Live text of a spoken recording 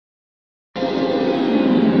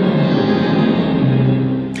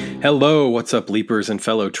Hello, what's up, leapers and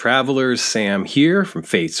fellow travelers? Sam here from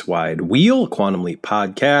Fate's Wide Wheel, Quantum Leap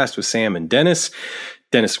podcast with Sam and Dennis.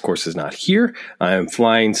 Dennis, of course, is not here. I am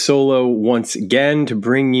flying solo once again to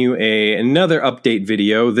bring you another update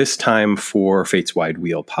video, this time for Fate's Wide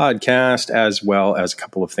Wheel podcast, as well as a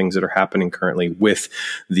couple of things that are happening currently with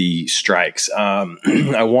the strikes.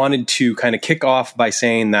 I wanted to kind of kick off by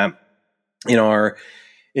saying that in our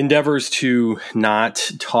endeavors to not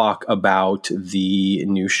talk about the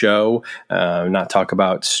new show, not talk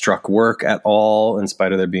about Struck Work at all, in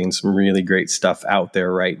spite of there being some really great stuff out there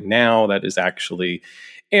right now that is actually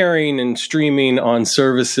airing and streaming on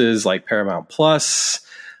services like Paramount Plus,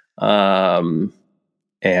 and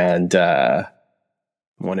one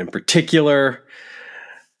in particular,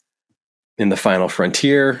 In the Final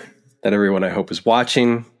Frontier, that everyone I hope is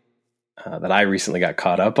watching, that I recently got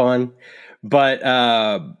caught up on. But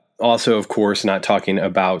also, of course, not talking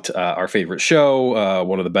about our favorite show,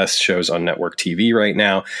 one of the best shows on network TV right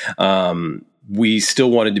now. We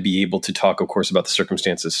still wanted to be able to talk, of course, about the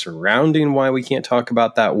circumstances surrounding why we can't talk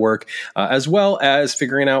about that work, as well as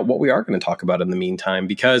figuring out what we are going to talk about in the meantime,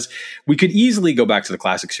 because we could easily go back to the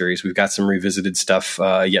classic series. We've got some revisited stuff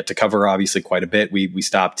yet to cover, obviously, quite a bit. We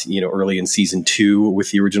stopped, early in season 2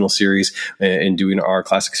 with the original series and doing our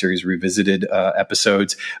classic series revisited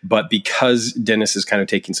episodes. But because Dennis is kind of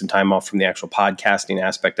taking some time off from the actual podcasting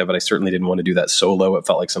aspect of it, I certainly didn't want to do that solo. It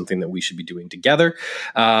felt like something that we should be doing together.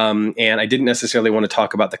 And I didn't necessarily want to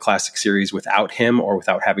talk about the classic series without him or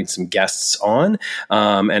without having some guests on.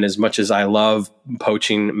 And as much as I love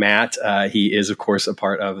poaching Matt, he is, of course, a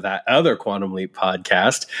part of that other Quantum Leap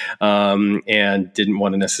podcast, and didn't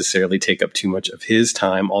want to necessarily take up too much of his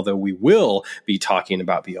time, although we will be talking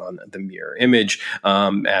about Beyond the Mirror Image,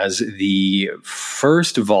 as the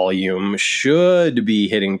first volume should be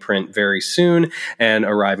hitting print very soon and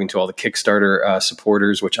arriving to all the Kickstarter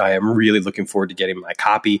supporters, which I am really looking forward to getting my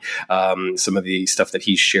copy. Some of the stuff that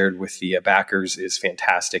he shared with the backers is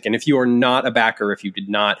fantastic. And if you are not a backer, if you did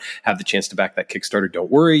not have the chance to back that Kickstarter, don't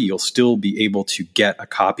worry. You'll still be able to get a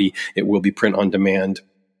copy. It will be print on demand,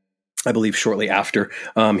 I believe, shortly after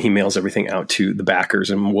he mails everything out to the backers.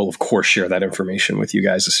 And we'll, of course, share that information with you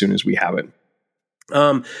guys as soon as we have it.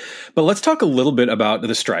 But let's talk a little bit about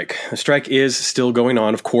the strike. The strike is still going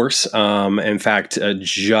on, of course. In fact,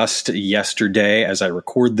 just yesterday, as I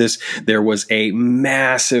record this, there was a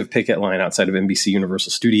massive picket line outside of NBC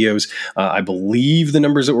Universal Studios. I believe the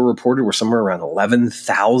numbers that were reported were somewhere around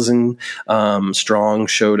 11,000 strong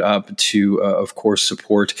showed up to, of course,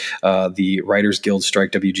 support the Writers Guild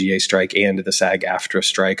strike, WGA strike, and the SAG-AFTRA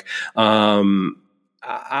strike.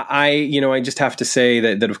 I just have to say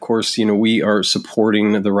that of course, we are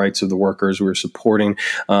supporting the rights of the workers. We're supporting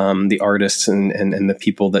the artists and the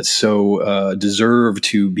people that so deserve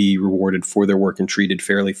to be rewarded for their work and treated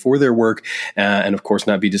fairly for their work, and of course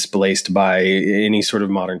not be displaced by any sort of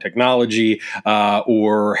modern technology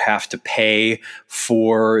or have to pay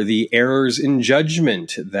for the errors in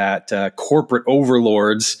judgment that corporate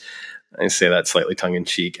overlords, I say that slightly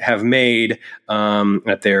tongue-in-cheek, have made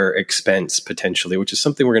at their expense, potentially, which is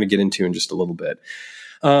something we're going to get into in just a little bit.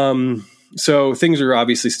 So things are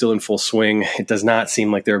obviously still in full swing. It does not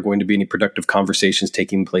seem like there are going to be any productive conversations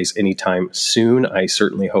taking place anytime soon. I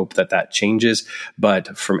certainly hope that changes.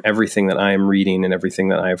 But from everything that I am reading and everything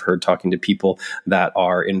that I've heard talking to people that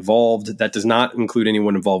are involved, that does not include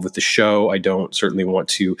anyone involved with the show. I don't certainly want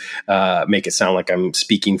to make it sound like I'm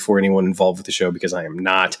speaking for anyone involved with the show, because I am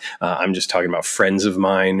not. I'm just talking about friends of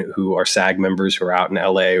mine who are SAG members, who are out in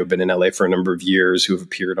LA, who have been in LA for a number of years, who have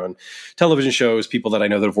appeared on television shows, people that I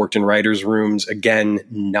know that have worked in writers' rooms, again,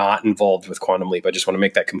 not involved with Quantum Leap. I just want to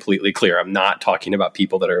make that completely clear. I'm not talking about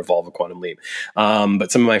people that are involved with Quantum Leap.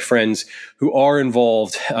 But some of my friends who are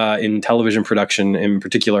involved in television production in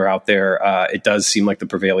particular out there, it does seem like the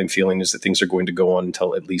prevailing feeling is that things are going to go on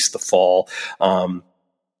until at least the fall. I'm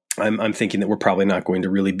thinking that we're probably not going to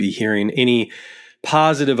really be hearing any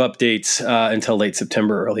positive updates until late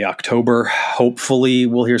September, early October. Hopefully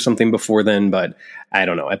we'll hear something before then, but I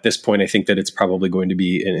don't know. At this point, I think that it's probably going to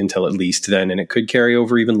be until at least then, and it could carry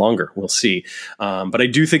over even longer. We'll see. But I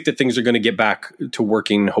do think that things are going to get back to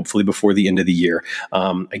working, hopefully before the end of the year.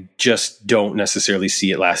 I just don't necessarily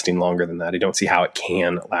see it lasting longer than that. I don't see how it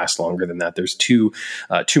can last longer than that. There's too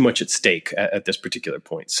much at stake at this particular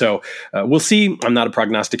point. So we'll see. I'm not a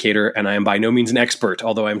prognosticator, and I am by no means an expert,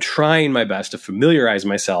 although I'm trying my best to familiarize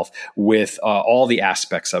myself with all the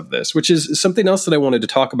aspects of this, which is something else that I wanted to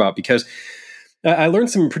talk about, because I learned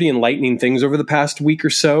some pretty enlightening things over the past week or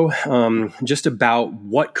so, just about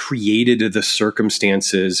what created the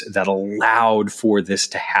circumstances that allowed for this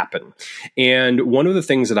to happen. And one of the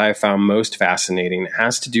things that I found most fascinating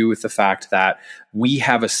has to do with the fact that we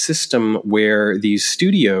have a system where these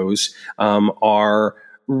studios are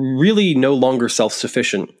really no longer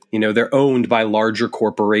self-sufficient. They're owned by larger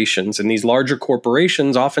corporations, and these larger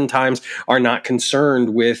corporations oftentimes are not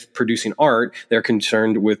concerned with producing art. They're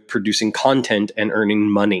concerned with producing content and earning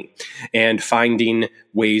money, and finding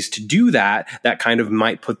ways to do that kind of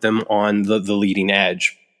might put them on the leading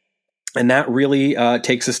edge. And that really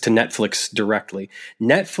takes us to Netflix directly.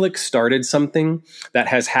 Netflix started something that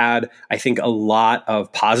has had, I think, a lot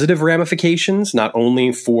of positive ramifications, not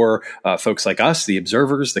only for folks like us, the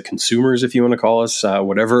observers, the consumers, if you want to call us,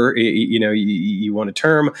 whatever you want to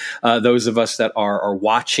term, those of us that are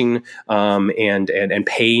watching and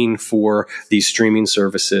paying for these streaming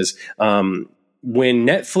services. When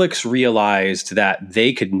Netflix realized that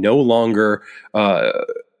they could no longer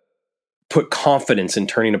put confidence in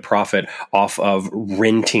turning a profit off of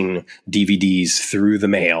renting DVDs through the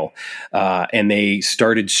mail. And they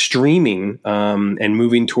started streaming and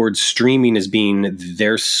moving towards streaming as being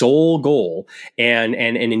their sole goal, and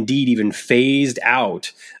indeed even phased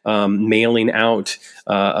out mailing out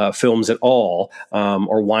films at all,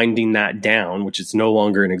 or winding that down, which is no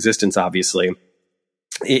longer in existence, obviously.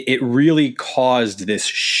 It really caused this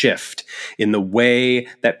shift in the way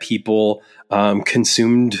that people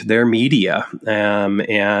consumed their media.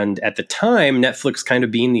 And at the time, Netflix kind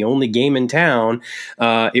of being the only game in town,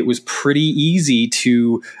 it was pretty easy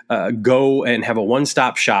to go and have a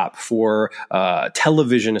one-stop shop for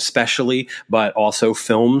television especially, but also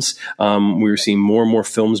films. We were seeing more and more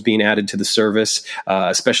films being added to the service,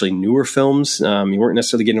 especially newer films. You weren't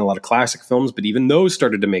necessarily getting a lot of classic films, but even those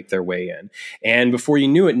started to make their way in. And before you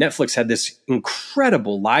knew it, Netflix had this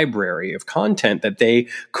incredible library of content that they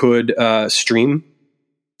could stream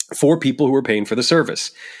for people who were paying for the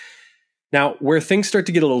service. Now, where things start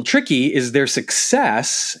to get a little tricky is their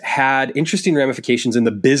success had interesting ramifications in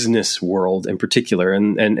the business world in particular,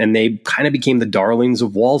 and they kind of became the darlings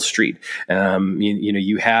of Wall Street.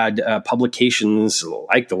 You had publications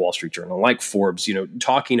like the Wall Street Journal, like Forbes,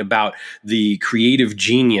 talking about the creative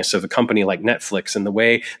genius of a company like Netflix and the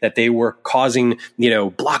way that they were causing,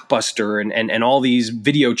 Blockbuster and all these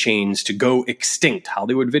video chains to go extinct.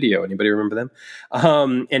 Hollywood Video, anybody remember them?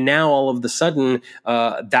 And now all of a sudden,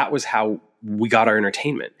 that was how we got our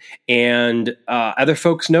entertainment, and other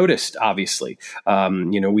folks noticed. Obviously,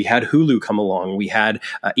 we had Hulu come along. We had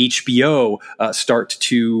HBO start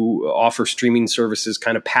to offer streaming services,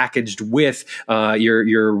 kind of packaged with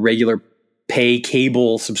your regular pay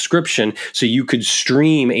cable subscription, so you could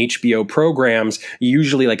stream HBO programs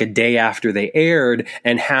usually like a day after they aired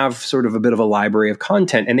and have sort of a bit of a library of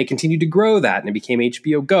content. And they continued to grow that, and it became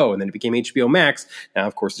HBO Go, and then it became HBO Max. Now,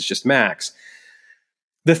 of course, it's just Max.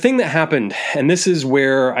 The thing that happened, and this is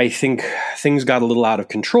where I think things got a little out of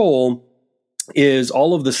control, is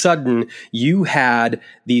all of a sudden you had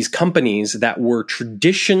these companies that were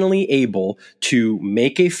traditionally able to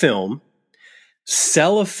make a film,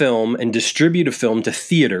 sell a film and distribute a film to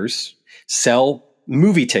theaters, sell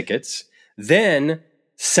movie tickets, then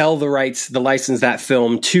sell the rights, the license that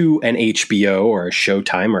film to an HBO or a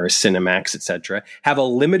Showtime or a Cinemax, etc. Have a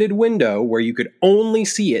limited window where you could only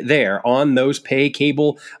see it there on those pay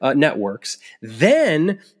cable networks.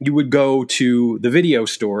 Then you would go to the video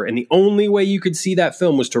store, and the only way you could see that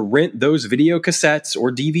film was to rent those video cassettes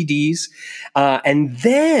or DVDs. And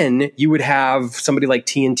then you would have somebody like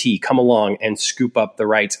TNT come along and scoop up the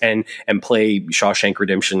rights and play Shawshank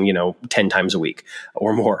Redemption, 10 times a week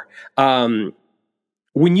or more.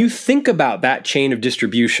 When you think about that chain of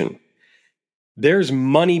distribution, there's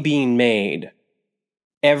money being made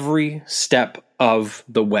every step of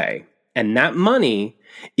the way. And that money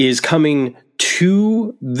is coming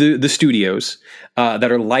to the studios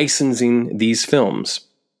that are licensing these films.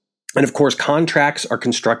 And of course, contracts are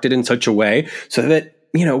constructed in such a way so that,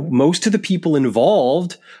 most of the people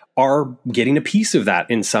involved are getting a piece of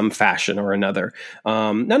that in some fashion or another.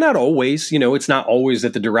 Now, not always, it's not always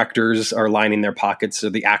that the directors are lining their pockets or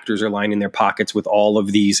the actors are lining their pockets with all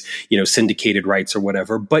of these, syndicated rights or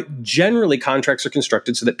whatever. But generally, contracts are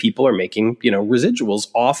constructed so that people are making, residuals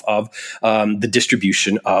off of the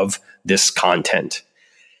distribution of this content.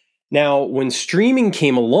 Now, when streaming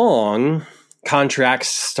came along, contracts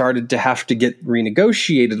started to have to get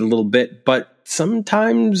renegotiated a little bit, but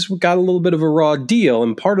sometimes we got a little bit of a raw deal.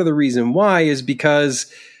 And part of the reason why is because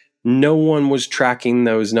no one was tracking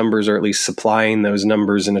those numbers, or at least supplying those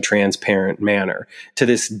numbers in a transparent manner. To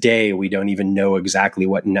this day, we don't even know exactly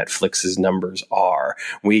what Netflix's numbers are.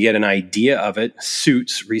 We get an idea of it.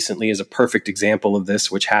 Suits recently is a perfect example of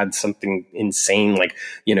this, which had something insane like,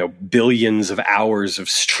 billions of hours of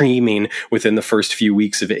streaming within the first few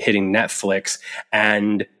weeks of it hitting Netflix.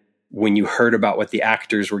 And when you heard about what the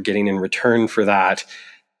actors were getting in return for that,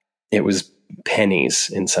 it was pennies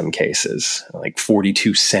in some cases, like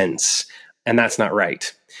 42 cents. And that's not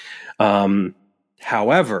right.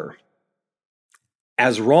 However,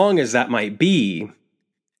 as wrong as that might be,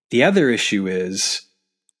 the other issue is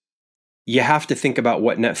you have to think about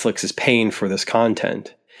what Netflix is paying for this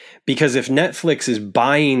content. Because if Netflix is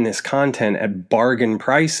buying this content at bargain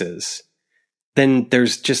prices, then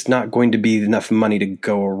there's just not going to be enough money to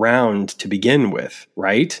go around to begin with,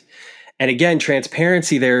 right? And again,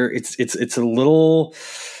 transparency there, it's a little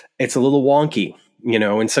wonky.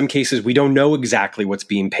 In some cases, we don't know exactly what's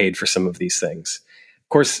being paid for some of these things. Of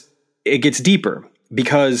course, it gets deeper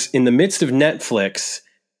because in the midst of Netflix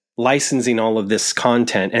licensing all of this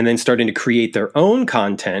content and then starting to create their own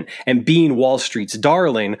content and being Wall Street's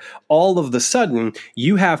darling, all of the sudden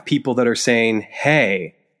you have people that are saying,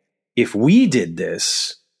 hey, if we did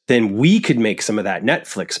this, then we could make some of that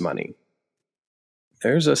Netflix money.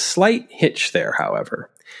 There's a slight hitch there, however.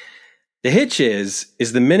 The hitch is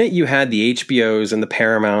the minute you had the HBOs and the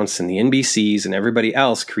Paramounts and the NBCs and everybody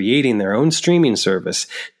else creating their own streaming service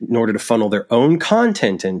in order to funnel their own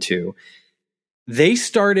content into, they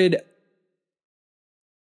started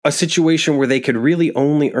a situation where they could really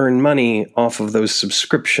only earn money off of those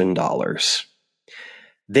subscription dollars.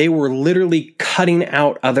 They were literally cutting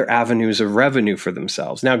out other avenues of revenue for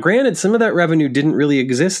themselves. Now, granted, some of that revenue didn't really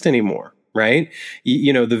exist anymore. Right?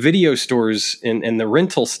 The video stores and the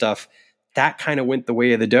rental stuff, that kind of went the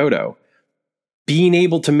way of the dodo. Being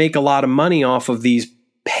able to make a lot of money off of these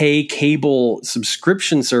pay cable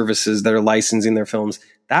subscription services that are licensing their films,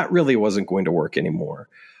 that really wasn't going to work anymore.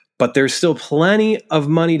 But there's still plenty of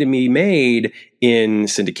money to be made in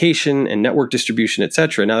syndication and network distribution, et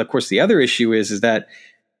cetera. Now, of course, the other issue is that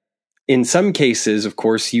in some cases, of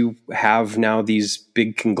course, you have now these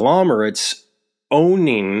big conglomerates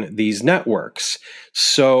owning these networks.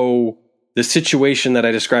 So the situation that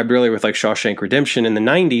I described earlier with like Shawshank Redemption in the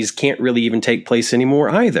 90s can't really even take place anymore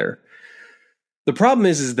either. The problem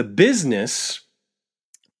is the business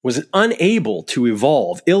was unable to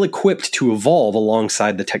evolve, ill-equipped to evolve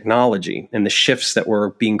alongside the technology and the shifts that were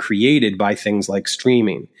being created by things like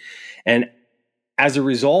streaming. And as a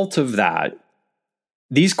result of that,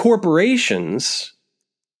 these corporations,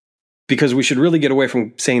 because we should really get away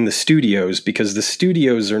from saying the studios, because the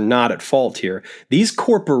studios are not at fault here. These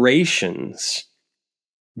corporations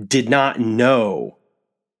did not know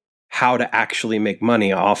how to actually make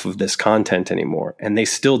money off of this content anymore, and they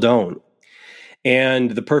still don't.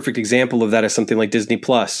 And the perfect example of that is something like Disney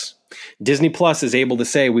Plus. Disney Plus is able to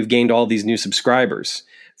say, we've gained all these new subscribers.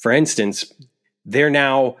 For instance, they're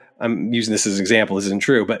now, I'm using this as an example, this isn't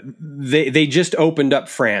true, but they just opened up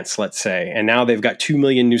France, let's say, and now they've got 2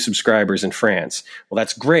 million new subscribers in France. Well,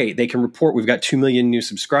 that's great. They can report we've got 2 million new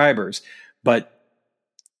subscribers, but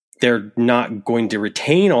they're not going to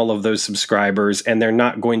retain all of those subscribers, and they're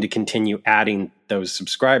not going to continue adding those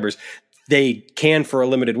subscribers. They can for a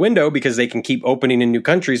limited window because they can keep opening in new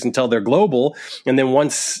countries until they're global. And then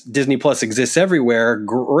once Disney Plus exists everywhere,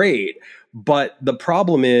 great. But the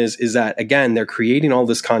problem is that, again, they're creating all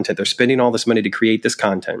this content. They're spending all this money to create this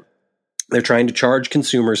content. They're trying to charge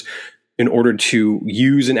consumers in order to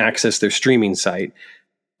use and access their streaming site.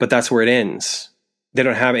 But that's where it ends. They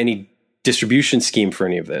don't have any distribution scheme for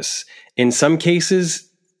any of this. In some cases,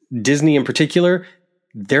 Disney in particular,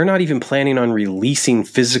 they're not even planning on releasing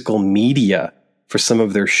physical media for some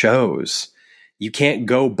of their shows. You can't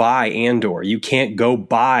go buy Andor. You can't go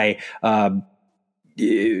buy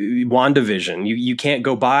WandaVision. You can't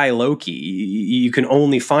go buy Loki. You can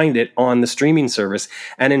only find it on the streaming service.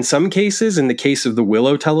 And in some cases, in the case of the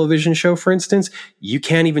Willow television show, for instance, you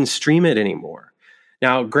can't even stream it anymore.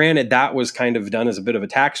 Now, granted, that was kind of done as a bit of a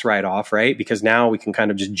tax write-off, right? Because now we can kind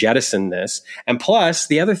of just jettison this. And plus,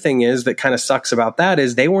 the other thing is that kind of sucks about that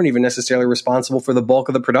is they weren't even necessarily responsible for the bulk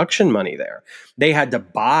of the production money there. They had to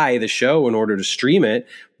buy the show in order to stream it,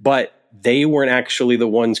 but they weren't actually the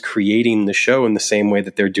ones creating the show in the same way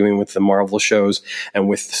that they're doing with the Marvel shows and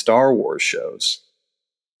with the Star Wars shows.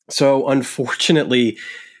 So, unfortunately,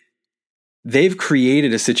 they've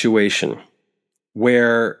created a situation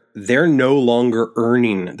where they're no longer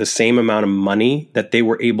earning the same amount of money that they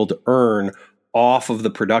were able to earn off of the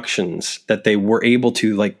productions that they were able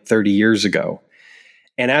to like 30 years ago.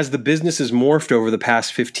 And as the business has morphed over the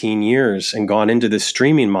past 15 years and gone into this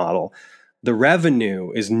streaming model, the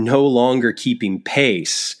revenue is no longer keeping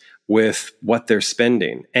pace with what they're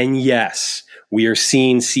spending. And yes, we are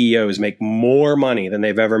seeing CEOs make more money than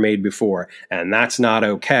they've ever made before, and that's not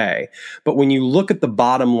okay. But when you look at the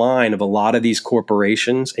bottom line of a lot of these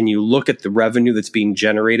corporations and you look at the revenue that's being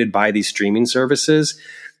generated by these streaming services,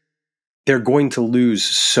 they're going to lose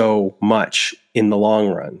so much in the long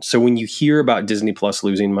run. So when you hear about Disney Plus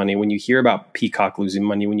losing money, when you hear about Peacock losing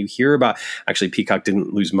money, when you hear about, actually Peacock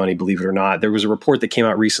didn't lose money, believe it or not. There was a report that came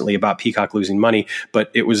out recently about Peacock losing money, but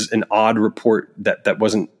it was an odd report that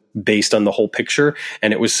wasn't based on the whole picture.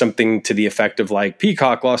 And it was something to the effect of like,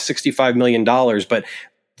 Peacock lost $65 million, but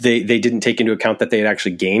they didn't take into account that they had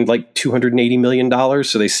actually gained like $280 million.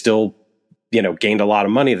 So they still, gained a lot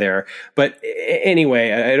of money there. But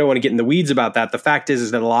anyway, I don't want to get in the weeds about that. The fact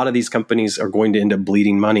is that a lot of these companies are going to end up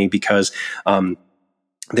bleeding money because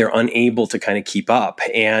they're unable to kind of keep up.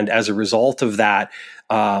 And as a result of that,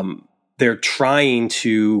 they're trying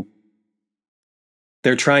to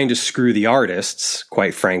screw the artists,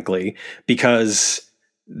 quite frankly, because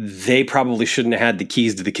they probably shouldn't have had the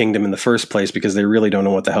keys to the kingdom in the first place because they really don't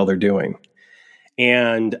know what the hell they're doing.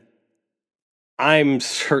 And I'm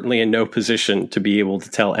certainly in no position to be able to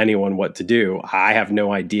tell anyone what to do. I have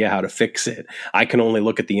no idea how to fix it. I can only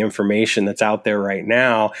look at the information that's out there right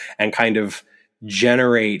now and kind of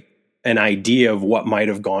generate an idea of what might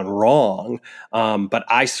have gone wrong. But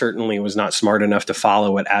I certainly was not smart enough to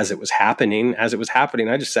follow it as it was happening. As it was happening,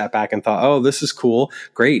 I just sat back and thought, oh, this is cool.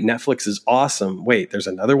 Great. Netflix is awesome. Wait, there's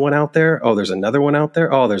another one out there. Oh, there's another one out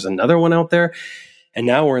there. Oh, there's another one out there. And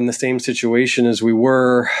now we're in the same situation as we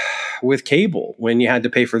were with cable when you had to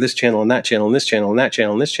pay for this channel and that channel and this channel and that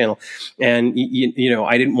channel and this channel. And,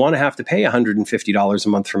 I didn't want to have to pay $150 a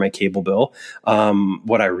month for my cable bill.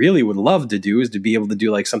 What I really would love to do is to be able to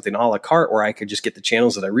do like something a la carte where I could just get the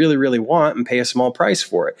channels that I really, really want and pay a small price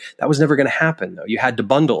for it. That was never going to happen, though. You had to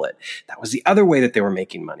bundle it. That was the other way that they were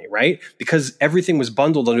making money, right? Because everything was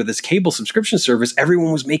bundled under this cable subscription service,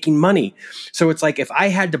 everyone was making money. So it's like if I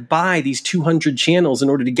had to buy these 200 channels in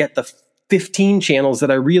order to get the 15 channels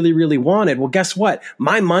that I really, really wanted, well, guess what?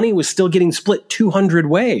 My money was still getting split 200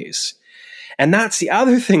 ways. And that's the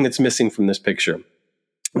other thing that's missing from this picture.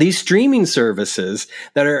 These streaming services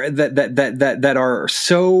that are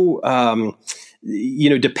so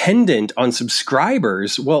dependent on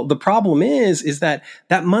subscribers. Well, the problem is that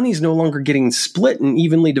money's no longer getting split and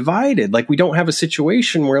evenly divided. Like we don't have a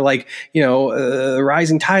situation where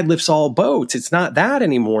rising tide lifts all boats. It's not that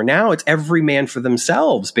anymore. Now it's every man for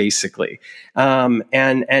themselves, basically. And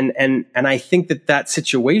I think that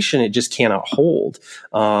situation, it just cannot hold.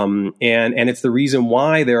 And it's the reason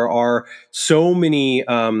why there are so many,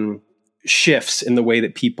 shifts in the way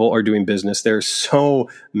that people are doing business. There's so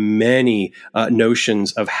many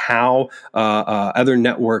notions of how other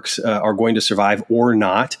networks are going to survive or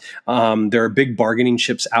not. There are big bargaining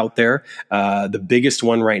chips out there. The biggest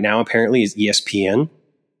one right now apparently is ESPN.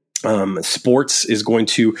 Sports is going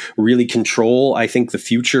to really control, I think, the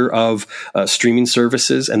future of streaming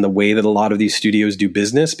services and the way that a lot of these studios do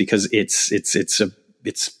business because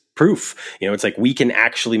it's proof. It's like we can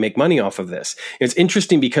actually make money off of this. It's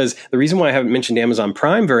interesting because the reason why I haven't mentioned Amazon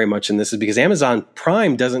Prime very much in this is because Amazon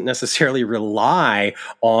Prime doesn't necessarily rely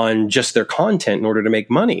on just their content in order to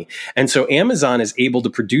make money. And so Amazon is able to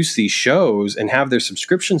produce these shows and have their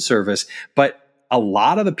subscription service, but a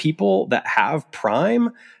lot of the people that have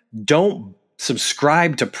Prime don't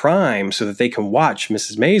subscribe to Prime so that they can watch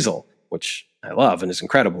Mrs. Maisel, which I love and is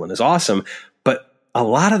incredible and is awesome. But a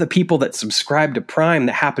lot of the people that subscribe to Prime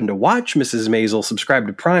that happen to watch Mrs. Maisel subscribe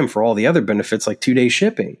to Prime for all the other benefits like 2-day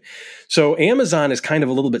shipping. So Amazon is kind of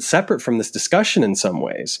a little bit separate from this discussion in some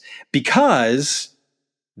ways because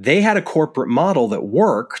they had a corporate model that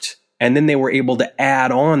worked and then they were able to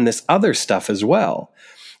add on this other stuff as well.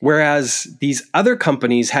 Whereas these other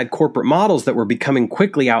companies had corporate models that were becoming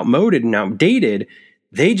quickly outmoded and outdated,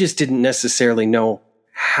 they just didn't necessarily know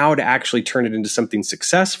how to actually turn it into something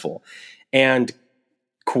successful. And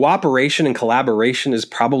cooperation and collaboration is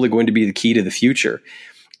probably going to be the key to the future.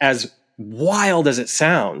 As wild as it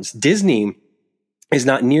sounds, Disney is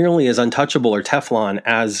not nearly as untouchable or Teflon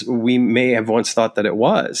as we may have once thought that it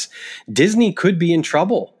was. Disney could be in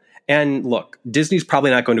trouble. And look, Disney's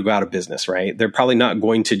probably not going to go out of business, right? They're probably not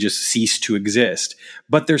going to just cease to exist.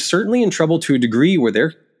 But they're certainly in trouble to a degree where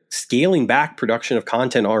they're scaling back production of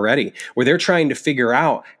content already, where they're trying to figure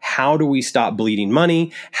out how do we stop bleeding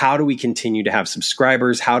money? How do we continue to have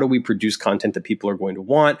subscribers? How do we produce content that people are going to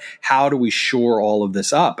want? How do we shore all of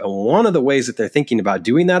this up? And one of the ways that they're thinking about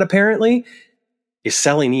doing that apparently is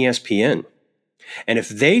selling ESPN. And if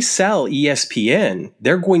they sell ESPN,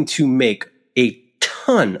 they're going to make a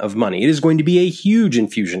ton of money. It is going to be a huge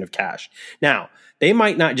infusion of cash. Now, they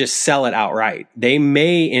might not just sell it outright. They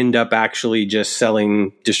may end up actually just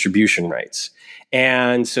selling distribution rights.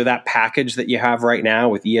 And so that package that you have right now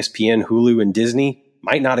with ESPN, Hulu, and Disney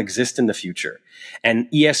might not exist in the future. And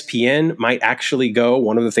ESPN might actually go,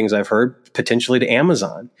 one of the things I've heard, potentially to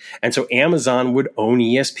Amazon. And so Amazon would own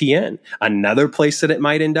ESPN. Another place that it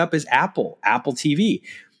might end up is Apple TV.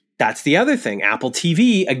 That's the other thing. Apple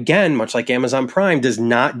TV, again, much like Amazon Prime, does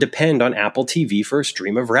not depend on Apple TV for a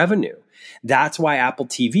stream of revenue. That's why Apple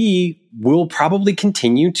TV will probably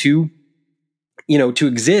continue to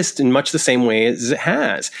exist in much the same way as it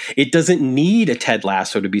has. It doesn't need a Ted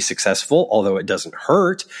Lasso to be successful, although it doesn't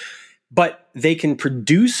hurt. But they can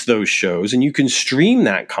produce those shows and you can stream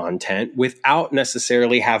that content without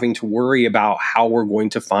necessarily having to worry about how we're going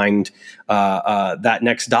to find that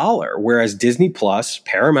next dollar. Whereas Disney Plus,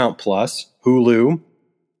 Paramount Plus, Hulu,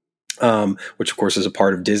 which of course is a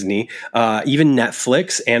part of Disney, even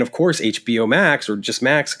Netflix, and of course HBO Max, or just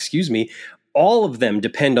Max, all of them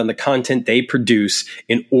depend on the content they produce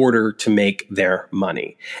in order to make their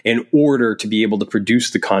money, in order to be able to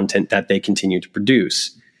produce the content that they continue to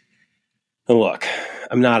produce. And look,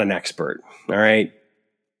 I'm not an expert, all right?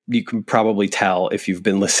 You can probably tell if you've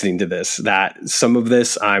been listening to this that some of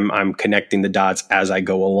this I'm connecting the dots as I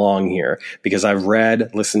go along here, because I've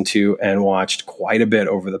read, listened to, and watched quite a bit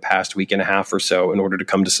over the past week and a half or so in order to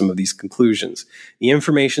come to some of these conclusions. The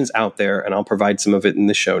information's out there, and I'll provide some of it in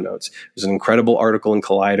the show notes. There's an incredible article in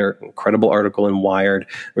Collider, an incredible article in Wired.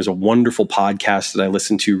 There's a wonderful podcast that I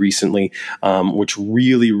listened to recently, which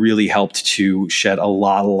really, really helped to shed a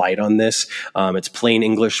lot of light on this. It's Plain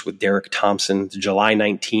English with Derek Thompson, July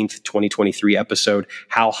 19th. 2023 episode,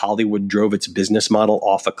 How Hollywood Drove Its Business Model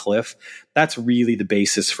Off a Cliff. That's really the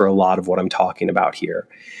basis for a lot of what I'm talking about here.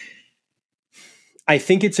 I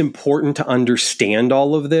think it's important to understand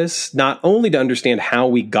all of this, not only to understand how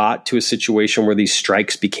we got to a situation where these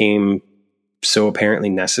strikes became so apparently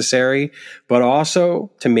necessary, but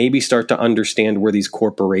also to maybe start to understand where these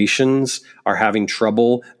corporations are having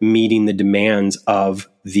trouble meeting the demands of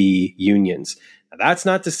the unions. Now, that's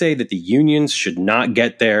not to say that the unions should not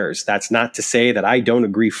get theirs. That's not to say that I don't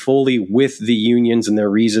agree fully with the unions and their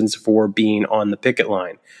reasons for being on the picket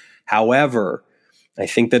line. However, I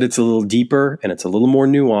think that it's a little deeper and it's a little more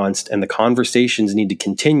nuanced, and the conversations need to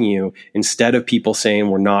continue instead of people saying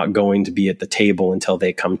we're not going to be at the table until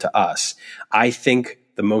they come to us. I think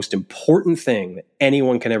the most important thing that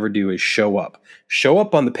anyone can ever do is show up. Show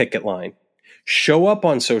up on the picket line. Show up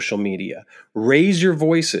on social media, raise your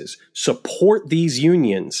voices, support these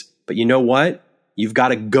unions. But you know what? You've got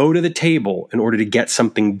to go to the table in order to get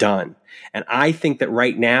something done. And I think that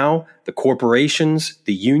right now, the corporations,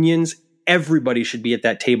 the unions, everybody should be at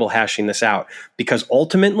that table hashing this out, because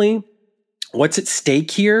ultimately, what's at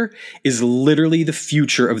stake here is literally the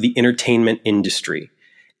future of the entertainment industry.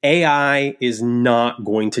 AI is not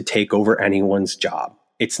going to take over anyone's job.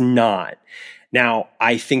 It's not. Now,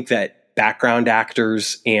 I think that background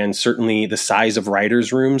actors and certainly the size of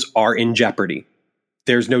writers' rooms are in jeopardy.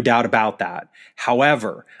 There's no doubt about that.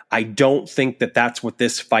 However, I don't think that that's what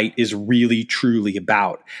this fight is really truly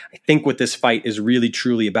about. I think what this fight is really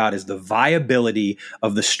truly about is the viability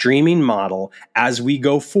of the streaming model as we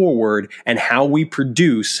go forward, and how we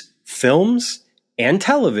produce films and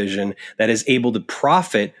television that is able to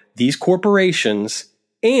profit these corporations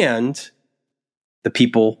and the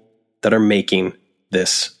people that are making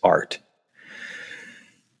this art.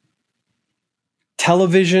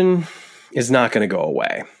 Television is not going to go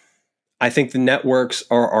away. I think the networks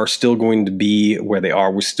are still going to be where they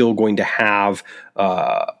are. We're still going to have,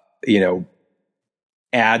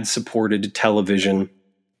 ad-supported television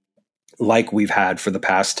like we've had for the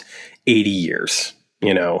past 80 years.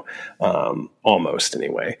 Almost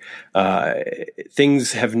anyway.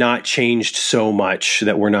 Things have not changed so much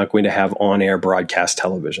that we're not going to have on-air broadcast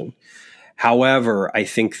television. However, I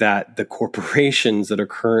think that the corporations that are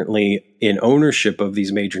currently in ownership of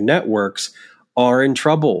these major networks are in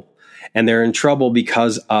trouble. And they're in trouble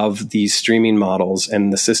because of these streaming models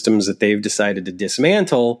and the systems that they've decided to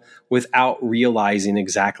dismantle without realizing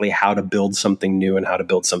exactly how to build something new and how to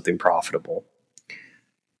build something profitable.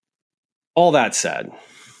 All that said,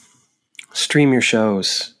 stream your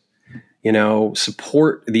shows,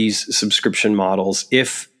 support these subscription models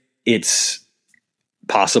if it's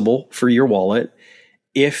possible for your wallet,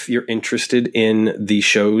 if you're interested in the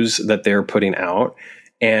shows that they're putting out,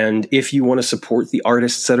 and if you want to support the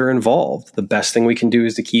artists that are involved. The best thing we can do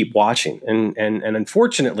is to keep watching. And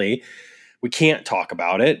unfortunately, We can't talk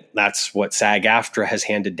about it. That's what SAG-AFTRA has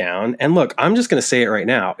handed down. And look, I'm just going to say it right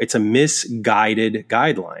now. It's a misguided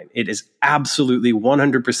guideline. It is absolutely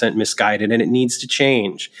 100% misguided, and it needs to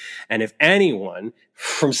change. And if anyone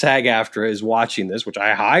from SAG-AFTRA is watching this, which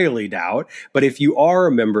I highly doubt, but if you are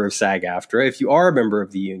a member of SAG-AFTRA, if you are a member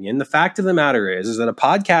of the union, the fact of the matter is that a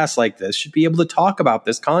podcast like this should be able to talk about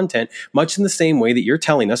this content much in the same way that you're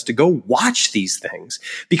telling us to go watch these things.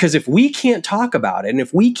 Because if we can't talk about it, and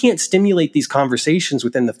if we can't stimulate these conversations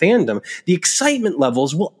within the fandom, the excitement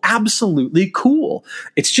levels will absolutely cool.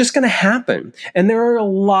 It's just going to happen. And there are a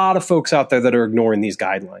lot of folks out there that are ignoring these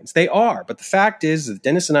guidelines. They are. But the fact is that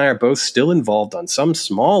Dennis and I are both still involved on some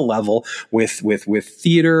small level with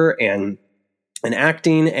theater and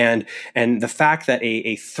acting, and the fact that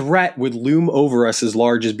a threat would loom over us as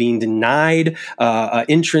large as being denied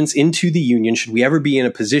entrance into the union should we ever be in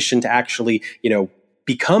a position to actually,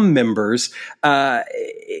 become members,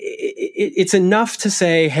 it's enough to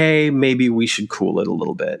say, hey, maybe we should cool it a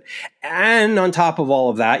little bit. And on top of all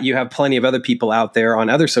of that, you have plenty of other people out there on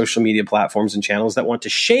other social media platforms and channels that want to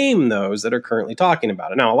shame those that are currently talking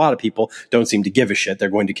about it. Now, a lot of people don't seem to give a shit. They're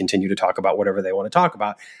going to continue to talk about whatever they want to talk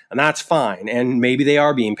about, and that's fine. And maybe they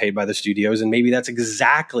are being paid by the studios, and maybe that's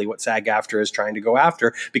exactly what SAG-AFTRA is trying to go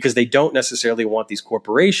after, because they don't necessarily want these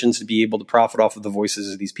corporations to be able to profit off of the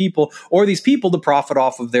voices of these people, or these people to profit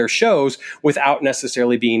off of their shows without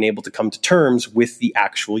necessarily being able to come to terms with the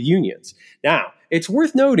actual unions. Now, it's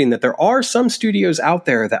worth noting that there are some studios out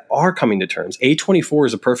there that are coming to terms. A24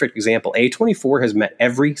 is a perfect example. A24 has met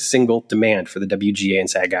every single demand for the WGA and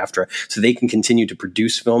SAG-AFTRA, so they can continue to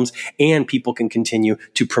produce films and people can continue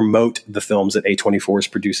to promote the films that A24 is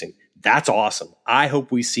producing. That's awesome. I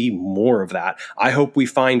hope we see more of that. I hope we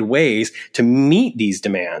find ways to meet these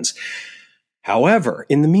demands. However,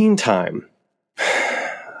 in the meantime,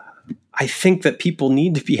 I think that people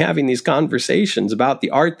need to be having these conversations about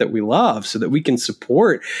the art that we love so that we can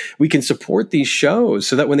support these shows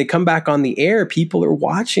so that when they come back on the air, people are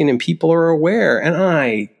watching and people are aware. And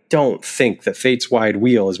I don't think that Fate's Wide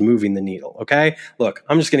Wheel is moving the needle. Okay. Look,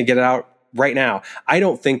 I'm just going to get it out right now. I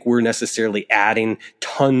don't think we're necessarily adding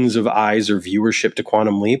tons of eyes or viewership to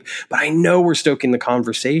Quantum Leap, but I know we're stoking the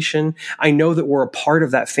conversation. I know that we're a part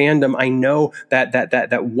of that fandom. I know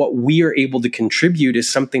that what we are able to contribute is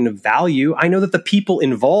something of value. I know that the people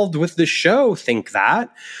involved with the show think that.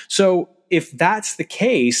 So if that's the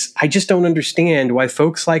case, I just don't understand why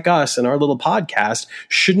folks like us and our little podcast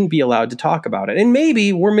shouldn't be allowed to talk about it. And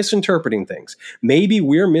maybe we're misinterpreting things. Maybe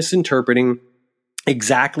we're misinterpreting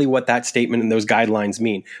exactly what that statement and those guidelines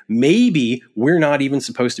mean. Maybe we're not even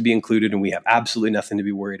supposed to be included and we have absolutely nothing to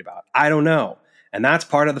be worried about. I don't know. And that's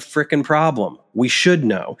part of the frickin' problem. We should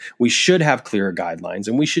know. We should have clearer guidelines,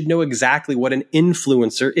 and we should know exactly what an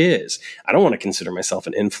influencer is. I don't want to consider myself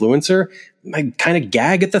an influencer. I kind of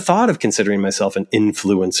gag at the thought of considering myself an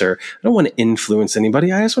influencer. I don't want to influence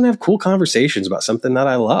anybody. I just want to have cool conversations about something that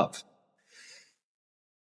I love.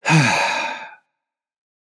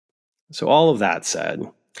 So all of that said,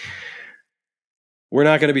 we're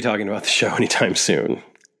not going to be talking about the show anytime soon.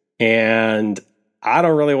 And I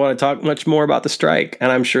don't really want to talk much more about the strike.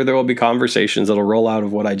 And I'm sure there will be conversations that'll roll out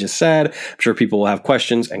of what I just said. I'm sure people will have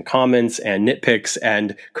questions and comments and nitpicks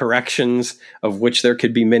and corrections, of which there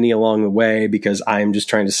could be many along the way, because I am just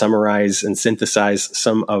trying to summarize and synthesize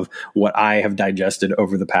some of what I have digested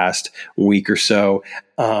over the past week or so.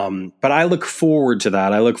 But I look forward to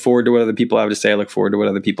that. I look forward to what other people have to say. I look forward to what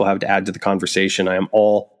other people have to add to the conversation. I am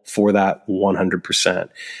all for that 100%.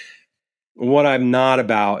 What I'm not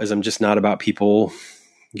about is I'm just not about people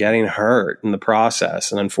getting hurt in the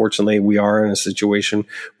process. And unfortunately, we are in a situation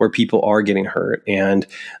where people are getting hurt. And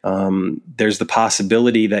there's the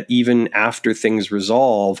possibility that even after things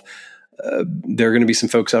resolve, there are going to be some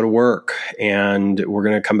folks out of work, and we're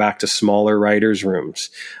going to come back to smaller writers' rooms.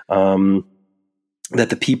 That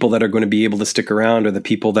the people that are going to be able to stick around are the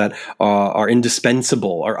people that are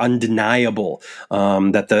indispensable, are undeniable.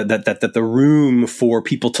 That the room for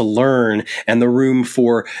people to learn, and the room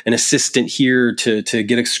for an assistant here to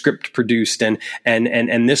get a script produced, and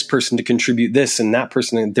this person to contribute this and that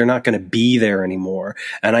person, they're not going to be there anymore.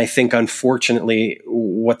 And I think, unfortunately,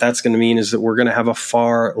 what that's going to mean is that we're going to have a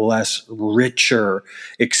far less richer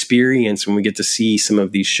experience when we get to see some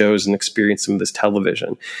of these shows and experience some of this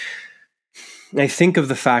television. I think of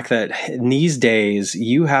the fact that in these days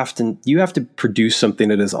you have to produce something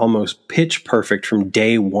that is almost pitch perfect from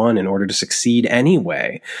day one in order to succeed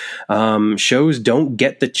anyway. Shows don't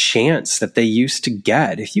get the chance that they used to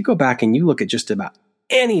get. If you go back and you look at just about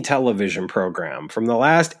any television program from the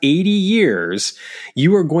last 80 years,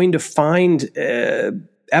 you are going to find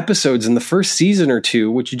episodes in the first season or two,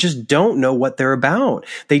 which you just don't know what they're about.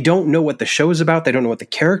 They don't know what the show is about. They don't know what the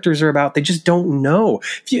characters are about. They just don't know.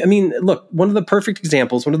 Look, one of the perfect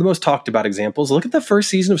examples, one of the most talked about examples, look at the first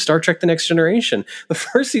season of Star Trek The Next Generation. The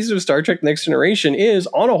first season of Star Trek The Next Generation is,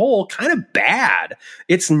 on a whole, kind of bad.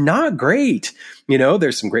 It's not great.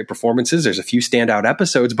 There's some great performances. There's a few standout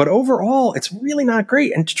episodes, but overall, it's really not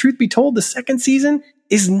great. And truth be told, the second season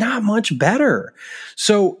is not much better.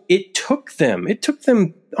 So it took them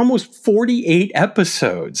almost 48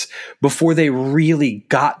 episodes before they really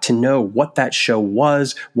got to know what that show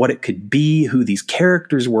was, what it could be, who these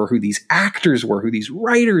characters were, who these actors were, who these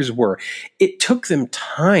writers were. It took them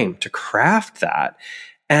time to craft that.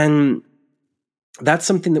 And that's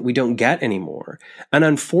something that we don't get anymore. And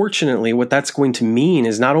unfortunately, what that's going to mean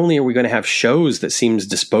is not only are we going to have shows that seems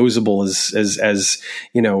disposable as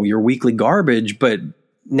your weekly garbage, but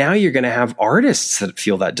now you're going to have artists that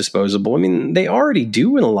feel that disposable. I mean, they already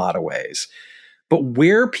do in a lot of ways. But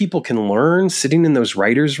where people can learn sitting in those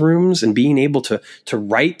writers' rooms and being able to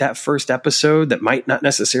write that first episode that might not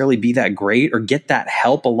necessarily be that great, or get that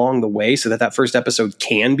help along the way so that first episode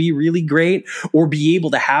can be really great, or be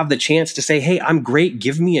able to have the chance to say, hey, I'm great,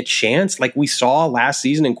 give me a chance. Like we saw last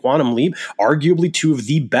season in Quantum Leap, arguably two of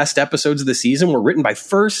the best episodes of the season were written by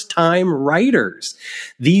first-time writers.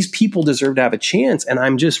 These people deserve to have a chance, and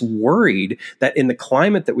I'm just worried that in the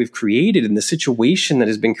climate that we've created, in the situation that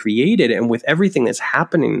has been created, and with everything that's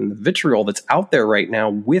happening, the vitriol that's out there right now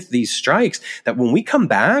with these strikes, that when we come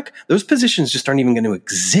back, those positions just aren't even going to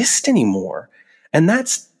exist anymore. And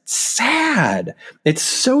that's sad. It's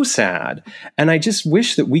so sad. And I just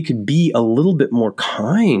wish that we could be a little bit more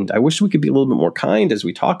kind. I wish we could be a little bit more kind as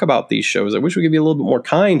we talk about these shows. I wish we could be a little bit more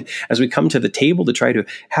kind as we come to the table to try to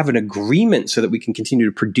have an agreement so that we can continue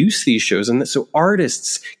to produce these shows, and that so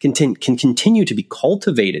artists can continue to be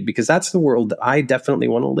cultivated, because that's the world that I definitely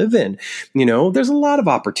want to live in. There's a lot of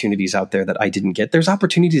opportunities out there that I didn't get. There's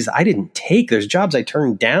opportunities I didn't take. There's jobs I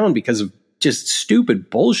turned down because of just stupid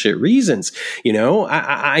bullshit reasons.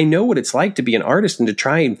 I know what it's like to be an artist and to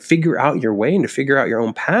try and figure out your way and to figure out your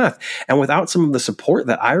own path. And without some of the support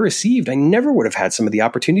that I received, I never would have had some of the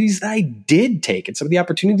opportunities that I did take and some of the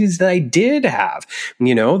opportunities that I did have.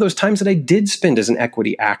 Those times that I did spend as an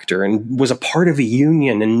equity actor and was a part of a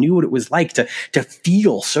union and knew what it was like to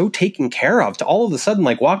feel so taken care of, to all of a sudden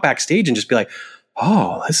like walk backstage and just be like,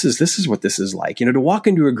 oh, this is what this is like. To walk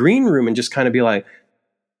into a green room and just kind of be like,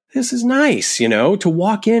 this is nice, to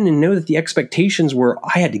walk in and know that the expectations were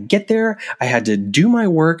I had to get there, I had to do my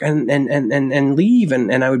work and leave,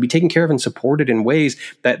 and I would be taken care of and supported in ways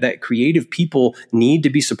that creative people need to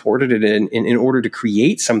be supported in order to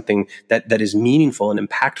create something that is meaningful and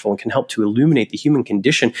impactful and can help to illuminate the human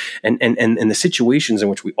condition and the situations in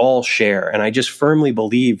which we all share. And I just firmly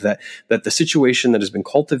believe that the situation that has been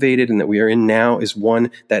cultivated and that we are in now is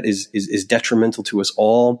one that is detrimental to us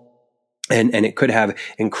all. And it could have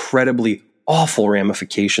incredibly awful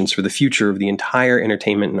ramifications for the future of the entire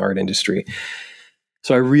entertainment and art industry.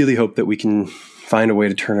 So I really hope that we can find a way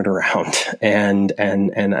to turn it around, and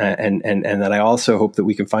that I also hope that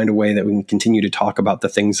we can find a way that we can continue to talk about the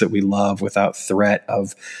things that we love without threat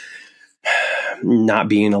of not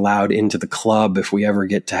being allowed into the club if we ever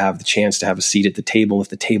get to have the chance to have a seat at the table, if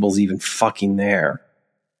the table's even fucking there.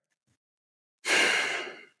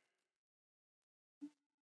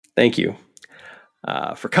 Thank you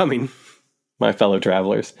for coming, my fellow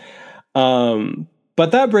travelers.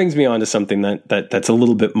 But that brings me on to something that's a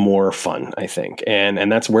little bit more fun, I think.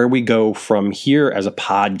 And that's where we go from here as a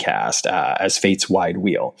podcast, as Fate's Wide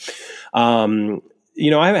Wheel.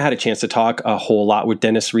 I haven't had a chance to talk a whole lot with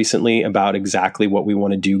Dennis recently about exactly what we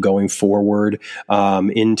want to do going forward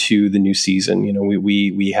into the new season.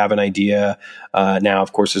 We have an idea now.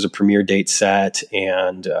 Of course, there's a premiere date set,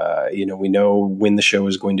 and we know when the show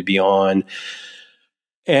is going to be on.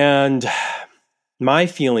 And my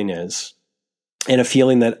feeling is, and a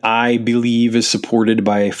feeling that I believe is supported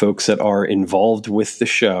by folks that are involved with the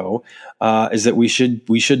show, is that we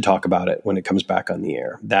should talk about it when it comes back on the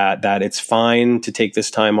air. That it's fine to take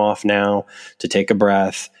this time off now, to take a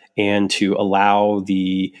breath, and to allow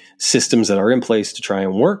the systems that are in place to try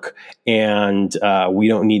and work. And we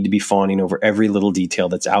don't need to be fawning over every little detail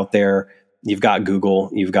that's out there. You've got Google,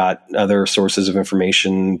 you've got other sources of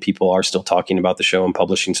information. People are still talking about the show and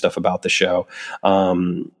publishing stuff about the show,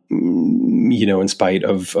 in spite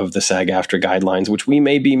of the SAG-AFTRA guidelines, which we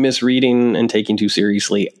may be misreading and taking too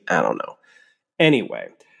seriously. I don't know. Anyway,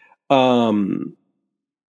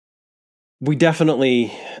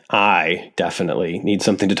 I definitely need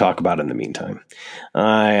something to talk about in the meantime.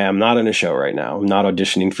 I am not in a show right now. I'm not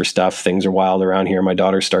auditioning for stuff. Things are wild around here. My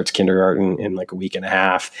daughter starts kindergarten in like a week and a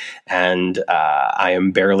half, and I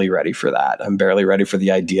am barely ready for that. I'm barely ready for the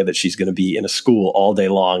idea that she's going to be in a school all day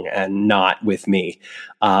long and not with me.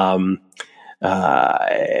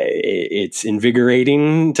 It's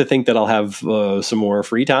invigorating to think that I'll have some more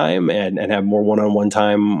free time and have more one-on-one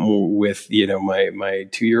time with, my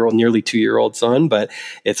 2-year-old, nearly 2-year-old son. But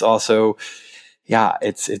it's also,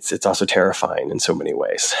 it's also terrifying in so many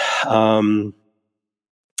ways.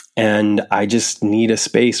 And I just need a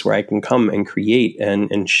space where I can come and create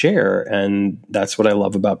and share. And that's what I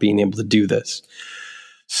love about being able to do this.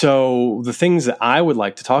 So the things that I would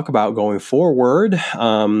like to talk about going forward,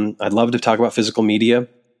 I'd love to talk about physical media.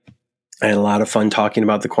 I had a lot of fun talking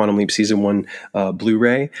about the Quantum Leap Season 1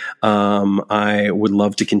 Blu-ray. I would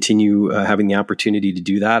love to continue having the opportunity to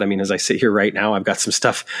do that. I mean, as I sit here right now, I've got some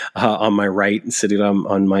stuff on my right sitting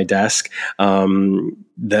on my desk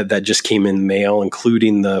that just came in the mail,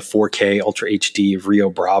 including the 4K Ultra HD of Rio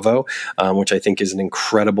Bravo, which I think is an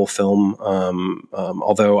incredible film.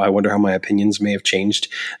 Although I wonder how my opinions may have changed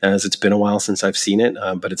as it's been a while since I've seen it,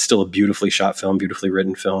 but it's still a beautifully shot film, beautifully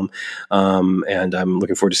written film. And I'm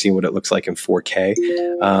looking forward to seeing what it looks like in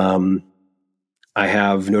 4K. I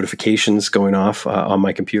have notifications going off on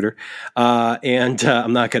my computer, and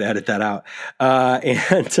I'm not going to edit that out.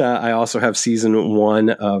 And I also have season 1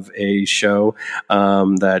 of a show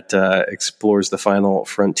that explores the final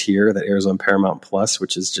frontier that airs on Paramount Plus,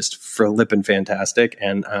 which is just flippin' fantastic.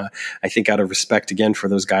 And I think out of respect, again, for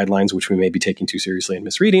those guidelines, which we may be taking too seriously and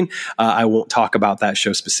misreading, I won't talk about that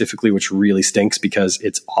show specifically, which really stinks because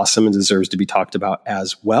it's awesome and deserves to be talked about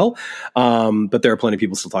as well. But there are plenty of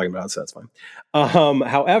people still talking about it, so that's fine.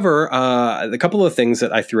 However, a couple of things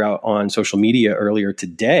that I threw out on social media earlier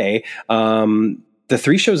today, the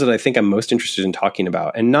 3 shows that I think I'm most interested in talking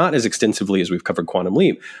about, and not as extensively as we've covered Quantum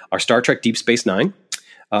Leap, are Star Trek Deep Space Nine,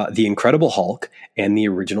 The Incredible Hulk, and the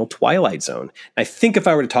original Twilight Zone. I think if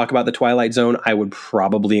I were to talk about the Twilight Zone, I would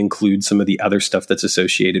probably include some of the other stuff that's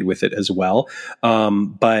associated with it as well.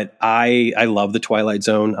 But I love the Twilight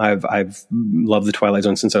Zone. I've loved the Twilight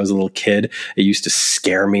Zone since I was a little kid. It used to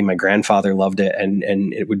scare me. My grandfather loved it,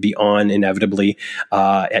 and it would be on inevitably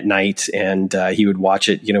at night, and he would watch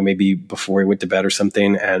it, maybe before he went to bed or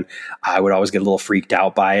something, and I would always get a little freaked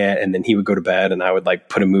out by it. And then he would go to bed, and I would like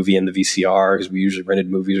put a movie in the VCR because we usually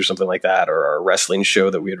rented movies or something like that, or a wrestling show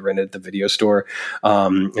that we had rented at the video store,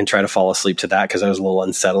 and try to fall asleep to that because I was a little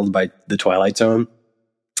unsettled by the Twilight Zone.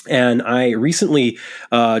 And I recently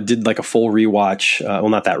did like a full rewatch. Well,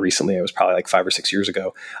 not that recently. It was probably like 5 or 6 years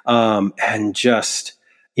ago. And just,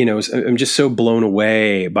 I'm just so blown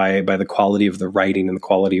away by the quality of the writing and the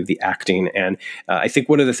quality of the acting. And I think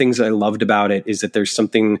one of the things that I loved about it is that there's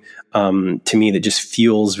something to me that just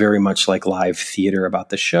feels very much like live theater about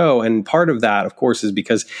the show. And part of that, of course, is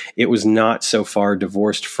because it was not so far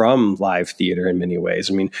divorced from live theater in many ways.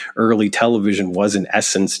 I mean, early television was in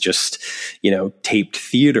essence just, taped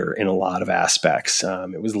theater in a lot of aspects.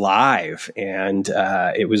 It was live, and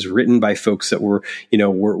it was written by folks that were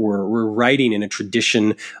writing in a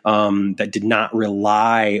tradition that did not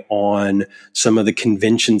rely on some of the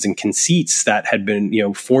conventions and conceits that had been,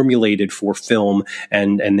 formulated for film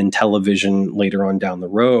and then television later on down the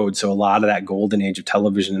road. So a lot of that golden age of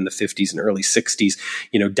television in the 50s and early 60s,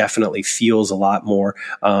 definitely feels a lot more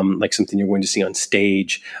like something you're going to see on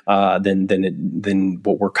stage than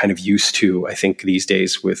what we're kind of used to, I think, these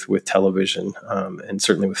days with television and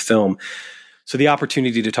certainly with film. So the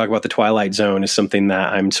opportunity to talk about the Twilight Zone is something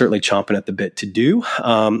that I'm certainly chomping at the bit to do.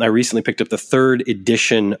 I recently picked up the 3rd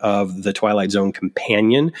edition of the Twilight Zone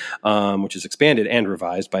Companion, which is expanded and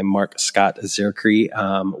revised by Mark Scott Zerkry,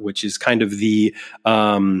 which is kind of the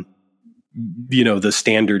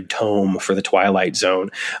standard tome for the Twilight Zone.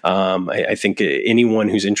 I think anyone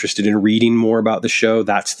who's interested in reading more about the show,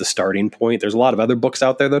 that's the starting point. There's a lot of other books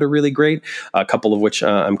out there that are really great, a couple of which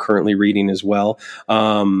I'm currently reading as well.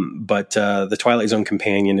 But the Twilight Zone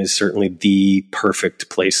Companion is certainly the perfect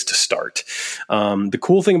place to start. The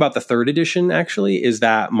cool thing about the 3rd edition, actually, is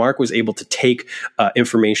that Mark was able to take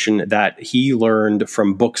information that he learned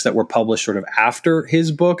from books that were published sort of after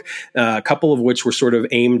his book, a couple of which were sort of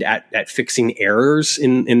aimed at fixing errors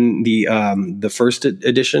in the first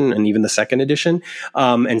edition and even the second edition,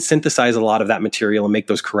 and synthesize a lot of that material and make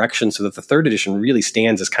those corrections so that the 3rd edition really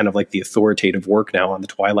stands as kind of like the authoritative work now on the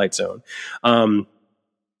Twilight Zone.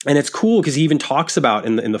 And it's cool because he even talks about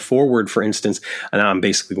in the foreword, for instance, and I'm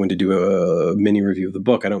basically going to do a mini review of the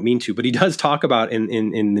book. I don't mean to, but he does talk about in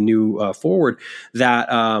the new foreword that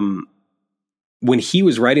when he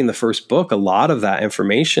was writing the first book, a lot of that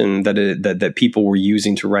information that people were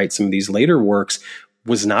using to write some of these later works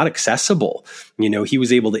was not accessible. He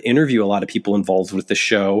was able to interview a lot of people involved with the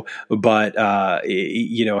show, but,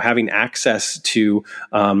 having access to,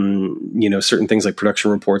 certain things like production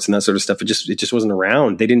reports and that sort of stuff, it just wasn't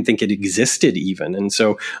around. They didn't think it existed even. And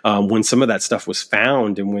so, when some of that stuff was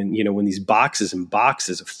found, and when these boxes and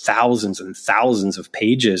boxes of thousands and thousands of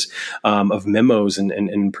pages, of memos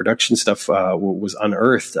and production stuff, was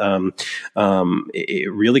unearthed,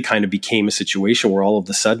 it really kind of became a situation where all of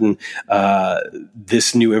a sudden,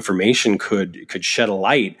 this new information could shed a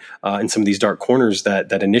light in some of these dark corners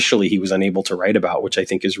that initially he was unable to write about, which I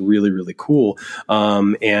think is really, really cool.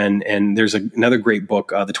 And there's another great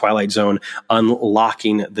book, The Twilight Zone: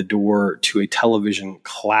 Unlocking the Door to a Television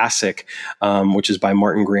Classic, which is by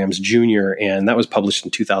Martin Grams Jr., and that was published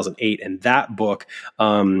in 2008. And that book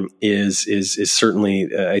is certainly,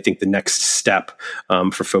 I think, the next step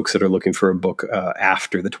for folks that are looking for a book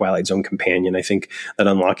after the Twilight Zone companion. I think that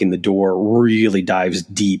Unlocking the Door really dives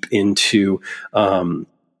deep into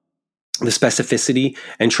the specificity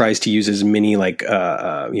and tries to use as many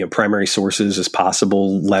primary sources as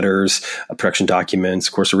possible: letters, production documents,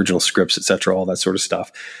 of course, original scripts, etc., all that sort of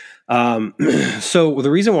stuff. So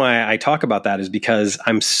the reason why I talk about that is because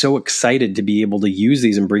I'm so excited to be able to use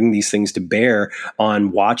these and bring these things to bear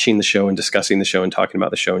on watching the show and discussing the show and talking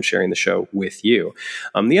about the show and sharing the show with you.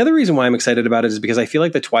 The other reason why I'm excited about it is because I feel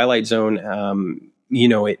like the Twilight Zone,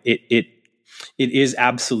 it is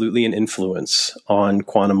absolutely an influence on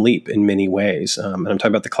Quantum Leap in many ways. And I'm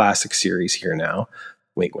talking about the classic series here now.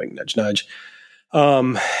 Wink, wink, nudge, nudge.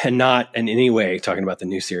 And not in any way talking about the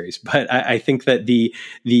new series. But I think that the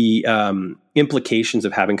implications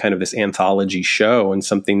of having kind of this anthology show, and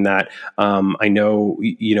something that I know,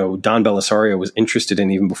 Don Bellisario was interested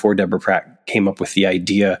in even before Deborah Pratt came up with the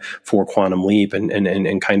idea for Quantum Leap,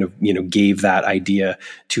 and kind of, gave that idea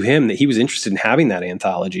to him, that he was interested in having that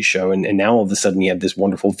anthology show. And now all of a sudden he had this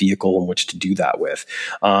wonderful vehicle in which to do that with.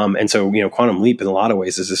 And so, Quantum Leap in a lot of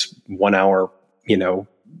ways is this 1 hour,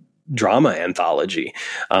 drama anthology,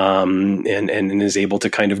 and is able to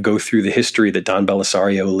kind of go through the history that Don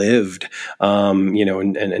Bellisario lived,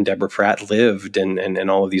 and Deborah Pratt lived, and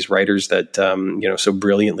all of these writers that, so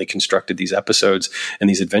brilliantly constructed these episodes and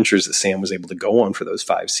these adventures that Sam was able to go on for those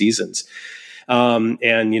 5 seasons.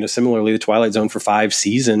 And similarly, the Twilight Zone for 5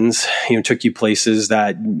 seasons, took you places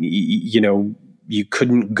that, you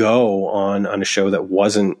couldn't go on a show that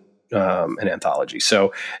wasn't an anthology.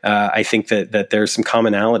 So I think that there's some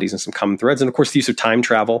commonalities and some common threads, and of course the use of time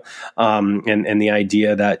travel, and the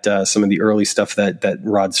idea that some of the early stuff that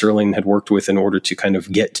Rod Serling had worked with in order to kind of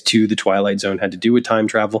get to the Twilight Zone had to do with time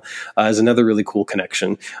travel, is another really cool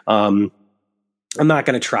connection. I'm not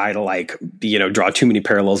going to try to draw too many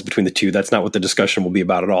parallels between the two. That's not what the discussion will be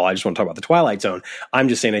about at all. I just want to talk about the Twilight Zone. I'm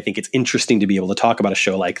just saying I think it's interesting to be able to talk about a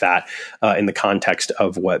show like that in the context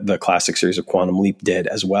of what the classic series of Quantum Leap did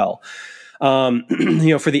as well. For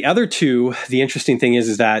the other two, the interesting thing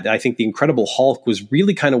is that I think The Incredible Hulk was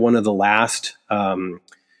really kind of one of the last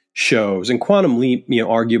shows, and Quantum Leap,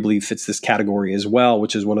 arguably fits this category as well,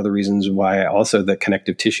 which is one of the reasons why also the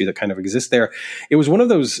connective tissue that kind of exists there. It was one of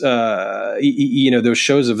those, those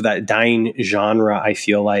shows of that dying genre, I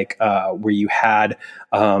feel like, where you had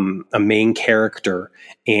a main character,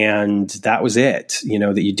 and that was it.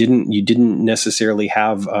 That you didn't necessarily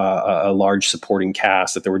have a large supporting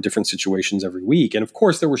cast, that there were different situations every week. And of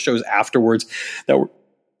course, there were shows afterwards that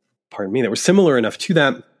were similar enough to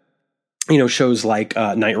that. Shows like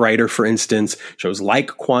Knight Rider, for instance, shows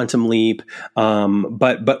like Quantum Leap,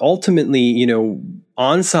 but ultimately,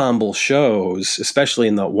 ensemble shows, especially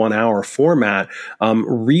in the 1 hour format,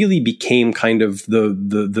 really became kind of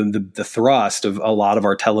the thrust of a lot of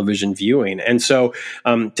our television viewing. And so,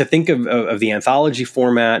 to think of the anthology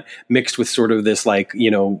format mixed with sort of this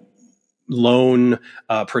lone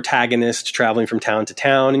protagonist traveling from town to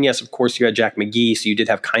town. And yes, of course, you had Jack McGee, so you did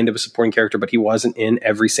have kind of a supporting character, but he wasn't in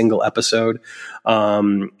every single episode.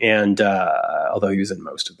 Although he was in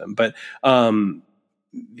most of them. But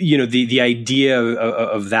the idea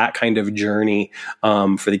of that kind of journey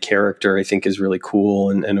for the character, I think, is really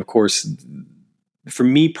cool. And of course, for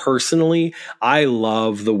me personally, I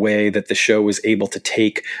love the way that the show was able to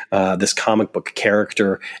take this comic book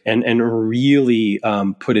character and really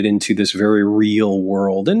put it into this very real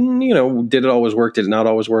world. And, did it always work? Did it not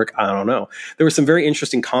always work? I don't know. There were some very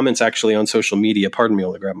interesting comments actually on social media. Pardon me,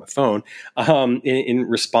 I'll grab my phone. In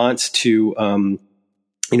response to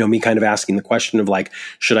me kind of asking the question of like,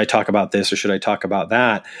 should I talk about this or should I talk about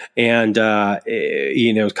that? And,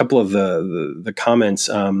 a couple of the comments,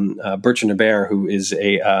 Bertrand Hébert, who is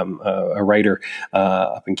a writer,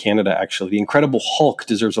 up in Canada, actually, The Incredible Hulk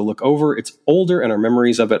deserves a look over. It's older and our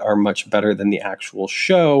memories of it are much better than the actual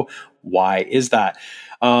show. Why is that?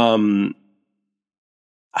 I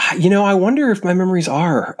wonder if my memories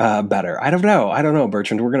are better. I don't know,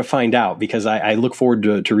 Bertrand. We're going to find out because I look forward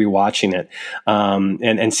to rewatching it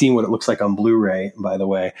and seeing what it looks like on Blu-ray, by the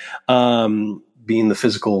way, being the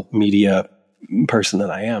physical media person that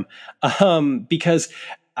I am. Because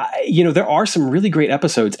there are some really great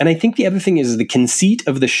episodes. And I think the other thing is the conceit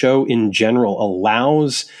of the show in general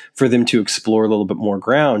allows for them to explore a little bit more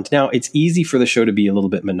ground. Now, it's easy for the show to be a little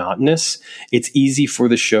bit monotonous. It's easy for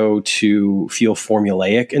the show to feel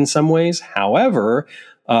formulaic in some ways. However,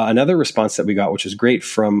 another response that we got, which is great,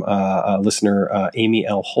 from a listener, Amy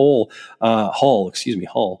L. Hull.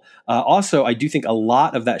 Also, I do think a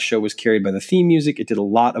lot of that show was carried by the theme music. It did a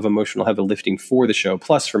lot of emotional heavy lifting for the show.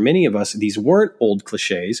 Plus, for many of us, these weren't old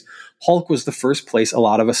cliches. Hulk was the first place a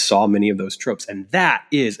lot of us saw many of those tropes. And that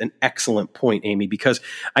is an excellent point, Amy, because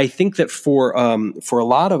I think that for a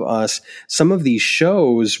lot of us, some of these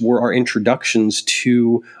shows were our introductions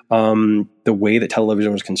to the way that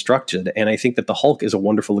television was constructed. And I think that The Hulk is a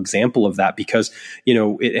wonderful example of that because,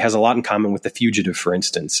 it has a lot in common with The Fugitive, for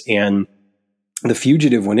instance. And The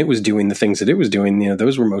Fugitive, when it was doing the things that it was doing,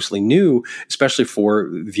 those were mostly new, especially for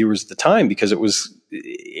viewers at the time, because it was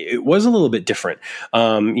a little bit different.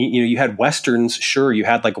 You had Westerns, sure. You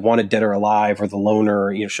had like Wanted Dead or Alive or The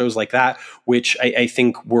Loner, shows like that, which I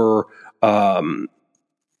think were,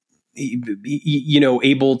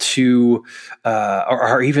 able to,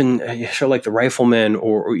 or even a show like The Rifleman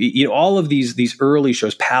or all of these early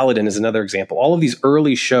shows. Paladin is another example. All of these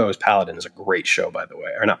early shows, Paladin is a great show, by the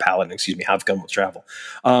way, or not Paladin, excuse me, Have Gun Will Travel.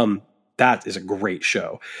 That is a great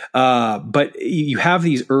show. But you have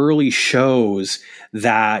these early shows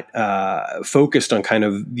that focused on kind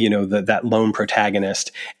of, that lone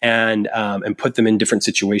protagonist and put them in different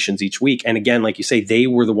situations each week. And again, like you say, they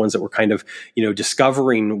were the ones that were kind of,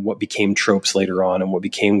 discovering what became tropes later on and what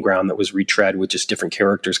became ground that was retread with just different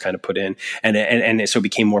characters kind of put in. And so it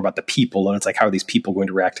became more about the people. And it's like, how are these people going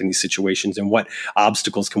to react in these situations and what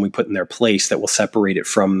obstacles can we put in their place that will separate it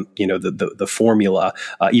from, the formula,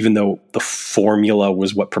 even though the formula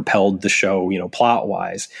was what propelled the show, plot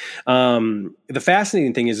wise. The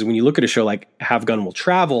fascinating thing is when you look at a show like Have Gun Will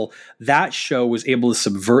Travel, that show was able to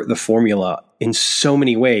subvert the formula in so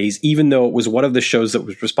many ways, even though it was one of the shows that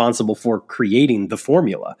was responsible for creating the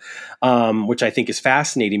formula, which I think is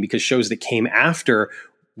fascinating because shows that came after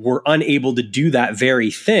were unable to do that very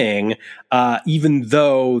thing, even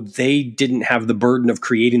though they didn't have the burden of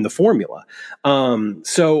creating the formula.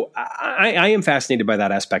 So I am fascinated by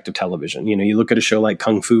that aspect of television. You look at a show like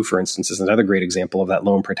Kung Fu, for instance, is another great example of that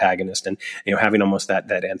lone protagonist and, having almost that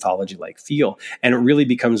anthology-like feel. And it really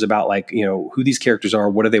becomes about like, who these characters are,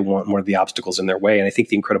 what do they want, and what are the obstacles in their way. And I think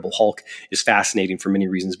The Incredible Hulk is fascinating for many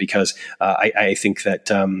reasons because I think that,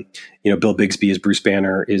 Bill Bixby as Bruce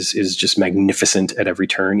Banner is just magnificent at every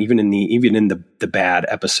turn. Even in the bad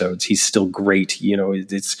episodes, he's still great.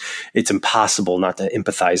 It's impossible not to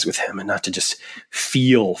empathize with him and not to just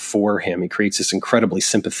feel for him. He creates this incredibly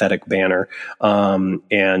sympathetic Banner, it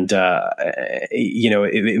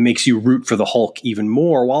makes you root for the Hulk even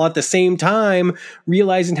more, while at the same time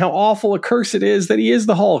realizing how awful a curse it is that he is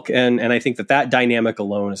the Hulk. And I think that dynamic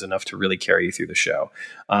alone is enough to really carry you through the show.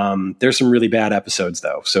 There's some really bad episodes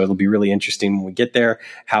though, so it'll be really interesting when we get there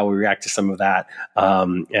how we react to some of that,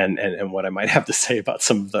 and what I might have to say about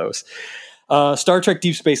some of those. Star Trek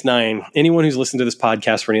Deep Space Nine. Anyone who's listened to this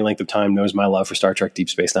podcast for any length of time knows my love for Star Trek Deep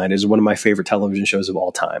Space Nine. It is one of my favorite television shows of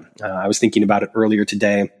all time. I was thinking about it earlier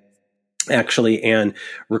today, actually, and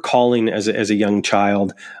recalling as a young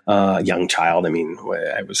child. I mean,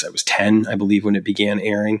 I was 10, I believe, when it began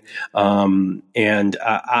airing, and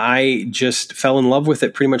I just fell in love with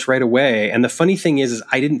it pretty much right away. And the funny thing is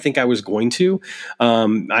I didn't think I was going to.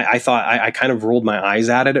 I thought I kind of rolled my eyes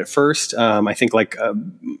at it at first. I think like.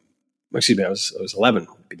 I was 11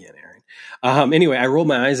 when it began airing. Anyway, I rolled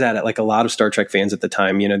my eyes at it like a lot of Star Trek fans at the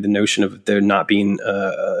time, the notion of there not being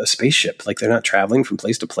a spaceship, like they're not traveling from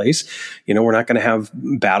place to place. We're not going to have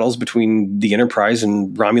battles between the Enterprise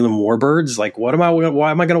and Romulan warbirds. Like, why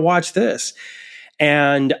am I going to watch this?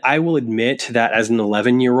 And I will admit that as an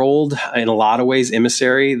 11-year-old, in a lot of ways,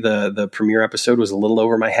 Emissary, the premiere episode was a little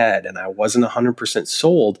over my head and I wasn't 100%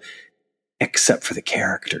 sold, except for the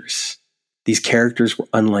characters. These characters were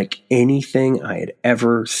unlike anything I had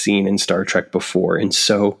ever seen in Star Trek before in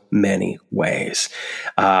so many ways.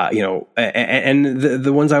 And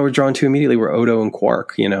the ones I was drawn to immediately were Odo and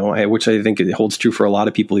Quark, which I think it holds true for a lot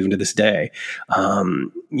of people even to this day.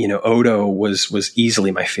 Odo was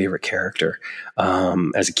easily my favorite character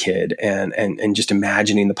as a kid, and just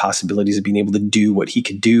imagining the possibilities of being able to do what he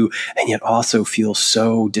could do, and yet also feel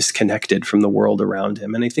so disconnected from the world around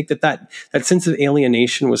him. And I think that sense of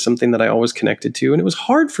alienation was something that I always connected to, and it was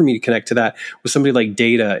hard for me to connect to that with somebody like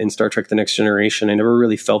Data in Star Trek: The Next Generation. I never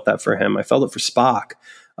really felt that for him. I felt it for Spock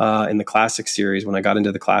in the classic series when I got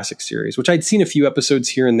into the classic series, which I'd seen a few episodes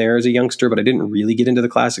here and there as a youngster, but I didn't really get into the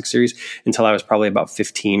classic series until I was probably about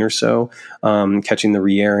 15 or so, catching the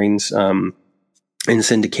re-airings in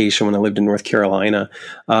syndication when I lived in North Carolina.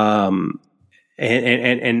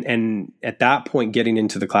 And at that point, getting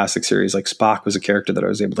into the classic series, like Spock was a character that I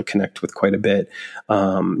was able to connect with quite a bit.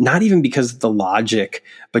 Not even because of the logic,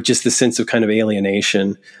 but just the sense of kind of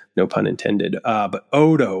alienation, no pun intended. But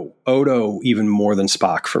Odo even more than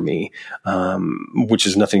Spock for me, which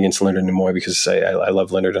is nothing against Leonard Nimoy, because I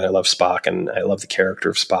love Leonard and I love Spock and I love the character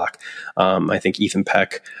of Spock. I think Ethan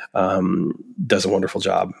Peck does a wonderful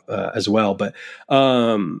job as well. But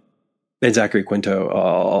and Zachary Quinto,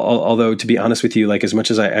 although to be honest with you, like as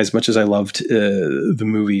much as I loved the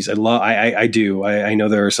movies, I know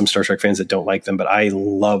there are some Star Trek fans that don't like them, but I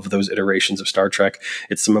love those iterations of Star Trek.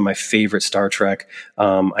 It's some of my favorite Star Trek.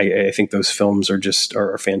 I think those films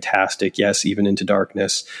are fantastic. Yes, even Into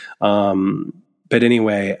Darkness. But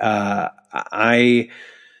anyway,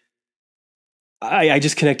 I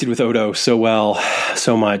just connected with Odo so well,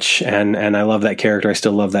 so much, and I love that character. I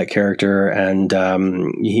still love that character, and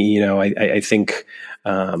I think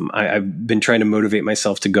I've been trying to motivate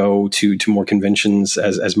myself to go to more conventions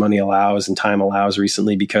as money allows and time allows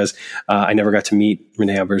recently, because I never got to meet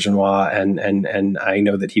Rene Auberjonois, and I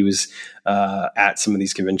know that he was at some of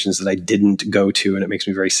these conventions that I didn't go to, and it makes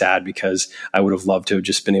me very sad because I would have loved to have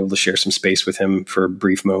just been able to share some space with him for a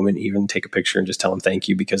brief moment, even take a picture and just tell him thank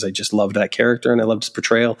you, because I just loved that character and I loved his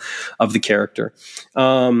portrayal of the character.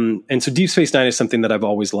 And so Deep Space Nine is something that I've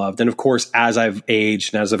always loved. And of course, as I've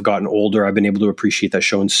aged and as I've gotten older, I've been able to appreciate that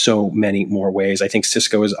show in so many more ways. I think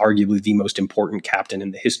Sisko is arguably the most important captain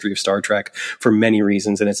in the history of Star Trek for many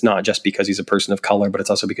reasons. And it's not just because he's a person of color, but it's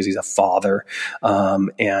also because he's a father.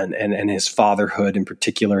 And his fatherhood in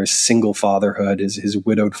particular, his single fatherhood, his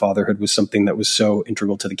widowed fatherhood, was something that was so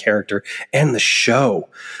integral to the character and the show.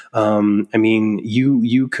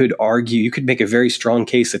 You could argue, you could make a very strong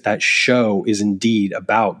case that show is indeed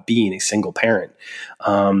about being a single parent.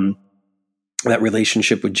 That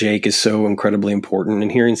relationship with Jake is so incredibly important.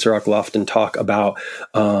 And hearing Cirroc Lofton talk about,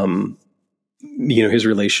 his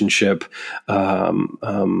relationship,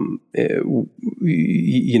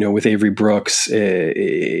 with Avery Brooks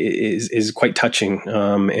is quite touching.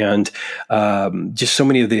 And just so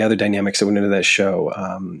many of the other dynamics that went into that show.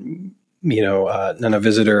 Nana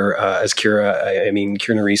Visitor as Kira.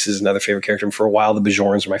 Kira Nerys is another favorite character. And for a while, the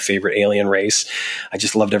Bajorans were my favorite alien race. I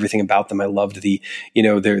just loved everything about them. I loved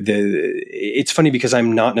it's funny because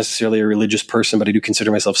I'm not necessarily a religious person, but I do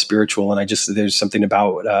consider myself spiritual. And there's something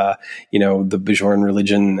about, the Bajoran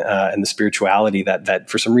religion and the spirituality that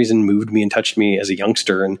for some reason moved me and touched me as a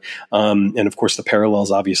youngster. And of course the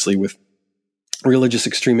parallels obviously with religious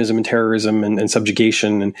extremism and terrorism and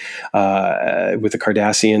subjugation and with the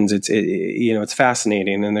Cardassians, it's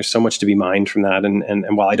fascinating, and there's so much to be mined from that.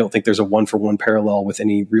 And while I don't think there's a one-for-one parallel with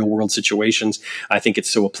any real world situations, I think it's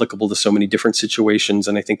so applicable to so many different situations.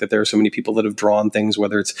 And I think that there are so many people that have drawn things,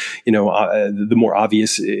 whether it's the more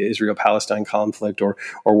obvious Israel-Palestine conflict, or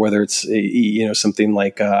whether it's something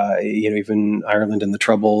like even Ireland and the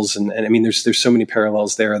Troubles, and there's so many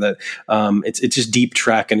parallels there that it's just deep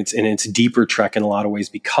Trek, and it's deeper Trek in a lot of ways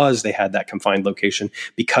because they had that confined location,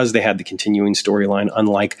 because they had the continuing storyline,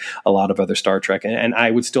 unlike a lot of other Star Trek. And I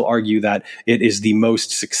would still argue that it is the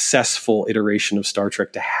most successful iteration of Star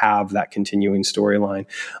Trek to have that continuing storyline.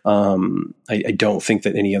 I don't think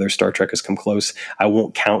that any other Star Trek has come close. I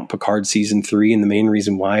won't count Picard season 3, and the main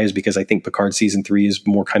reason why is because I think Picard season 3 is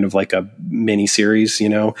more kind of like a mini series,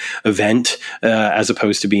 event, as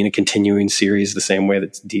opposed to being a continuing series the same way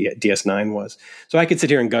that DS9 was. So I could sit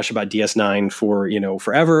here and gush about DS9 for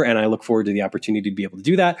forever, and I look forward to the opportunity to be able to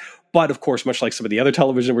do that. But of course, much like some of the other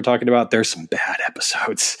television we're talking about, there's some bad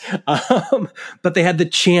episodes. But they had the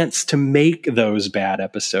chance to make those bad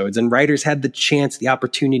episodes, and writers had the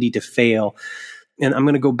opportunity to fail. And I'm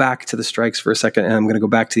going to go back to the strikes for a second, and I'm going to go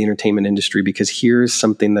back to the entertainment industry, because here's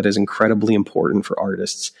something that is incredibly important for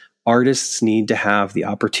artists. Artists need to have the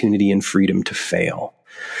opportunity and freedom to fail.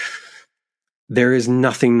 there is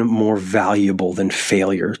nothing more valuable than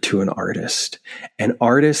failure to an artist. And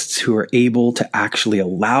artists who are able to actually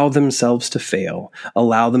allow themselves to fail,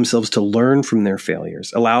 allow themselves to learn from their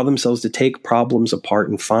failures, allow themselves to take problems apart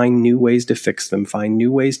and find new ways to fix them, find new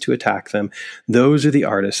ways to attack them, those are the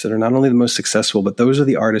artists that are not only the most successful, but those are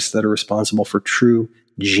the artists that are responsible for true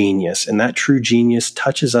genius. And that true genius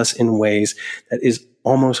touches us in ways that is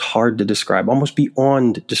almost hard to describe, almost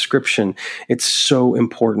beyond description. It's so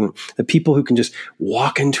important. The people who can just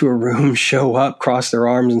walk into a room, show up, cross their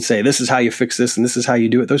arms and say, this is how you fix this and this is how you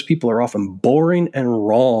do it. Those people are often boring and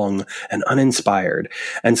wrong and uninspired.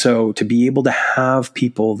 And so to be able to have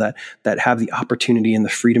people that have the opportunity and the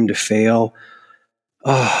freedom to fail,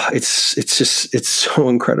 it's so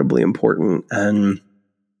incredibly important.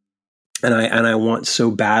 And I want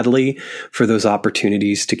so badly for those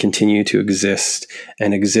opportunities to continue to exist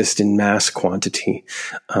and exist in mass quantity.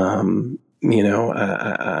 I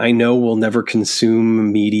know we'll never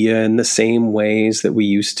consume media in the same ways that we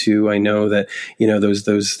used to. I know that,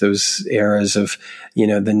 those eras of,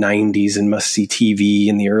 the 90s and must-see TV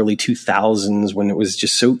in the early 2000s when it was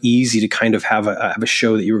just so easy to kind of have a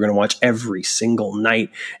show that you were going to watch every single night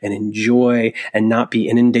and enjoy and not be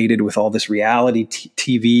inundated with all this reality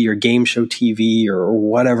TV or game show TV or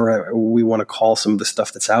whatever we want to call some of the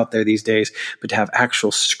stuff that's out there these days, but to have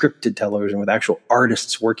actual scripted television with actual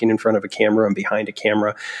artists working in front of a camera and behind a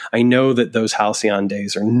camera. I know that those halcyon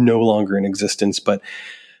days are no longer in existence, but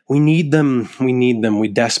we need them. We need them. We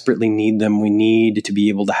desperately need them. We need to be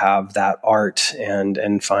able to have that art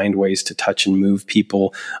and find ways to touch and move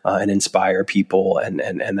people and inspire people.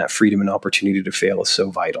 And that freedom and opportunity to fail is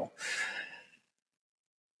so vital.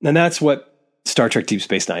 And that's what Star Trek Deep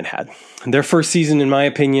Space Nine had. Their first season, in my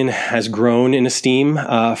opinion, has grown in esteem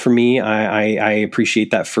for me. I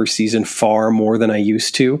appreciate that first season far more than I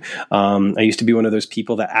used to. I used to be one of those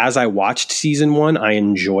people that as I watched season one, I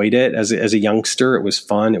enjoyed it. As a youngster, it was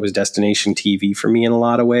fun. It was destination TV for me in a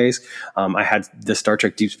lot of ways. I had the Star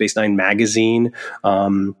Trek Deep Space Nine magazine.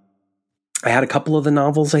 I had a couple of the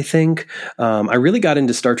novels, I think. I really got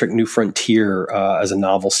into Star Trek New Frontier as a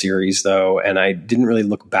novel series, though, and I didn't really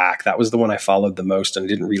look back. That was the one I followed the most, and I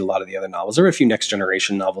didn't read a lot of the other novels. There were a few Next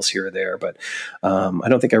Generation novels here or there, but I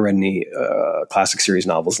don't think I read any classic series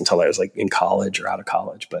novels until I was like in college or out of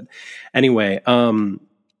college. But anyway,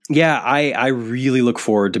 I really look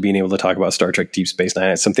forward to being able to talk about Star Trek Deep Space Nine.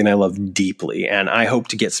 It's something I love deeply, and I hope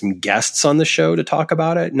to get some guests on the show to talk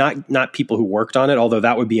about it. Not people who worked on it, although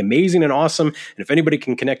that would be amazing and awesome. And if anybody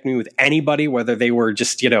can connect me with anybody, whether they were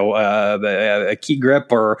just a key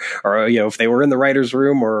grip or if they were in the writer's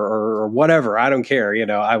room or whatever, I don't care.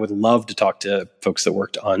 I would love to talk to folks that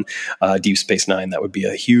worked on Deep Space Nine. That would be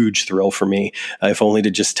a huge thrill for me, if only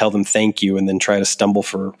to just tell them thank you and then try to stumble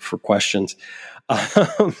for questions.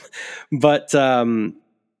 But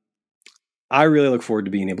I really look forward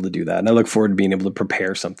to being able to do that. And I look forward to being able to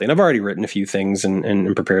prepare something. I've already written a few things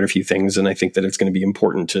and prepared a few things. And I think that it's going to be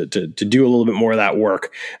important to do a little bit more of that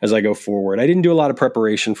work as I go forward. I didn't do a lot of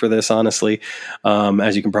preparation for this, honestly,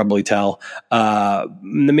 as you can probably tell. The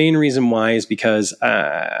main reason why is because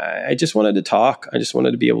I just wanted to talk. I just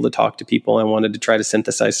wanted to be able to talk to people. I wanted to try to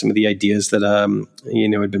synthesize some of the ideas that,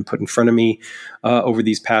 had been put in front of me over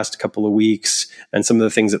these past couple of weeks, and some of the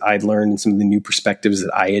things that I'd learned and some of the new perspectives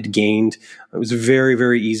that I had gained. It was very,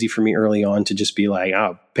 very easy for me early on to just be like,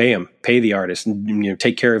 pay the artist and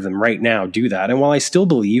take care of them right now, do that. And while I still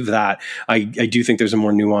believe that, I do think there's a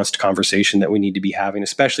more nuanced conversation that we need to be having,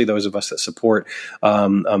 especially those of us that support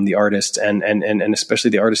the artists and especially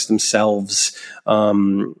the artists themselves.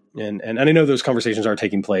 And I know those conversations are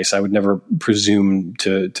taking place. I would never presume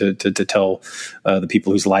to tell the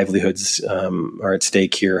people whose livelihoods are at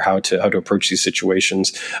stake here how to approach these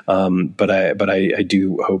situations. But I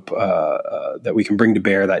do hope that we can bring to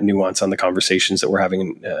bear that nuance on the conversations that we're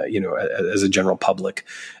having, as a general public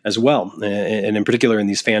as well, and in particular in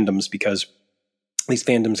these fandoms, because these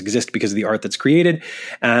fandoms exist because of the art that's created.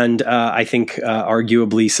 And I think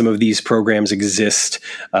arguably some of these programs exist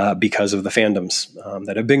because of the fandoms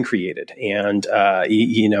that have been created. And,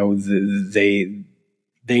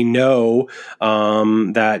 they know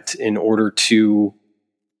that in order to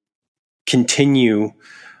continue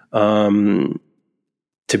to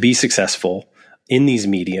be successful in these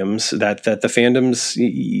mediums, that the fandoms,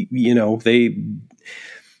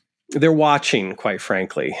 they're watching, quite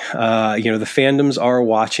frankly. The fandoms are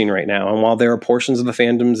watching right now. And while there are portions of the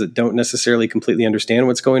fandoms that don't necessarily completely understand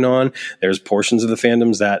what's going on, there's portions of the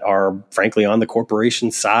fandoms that are, frankly, on the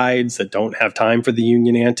corporation sides that don't have time for the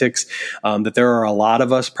union antics. That there are a lot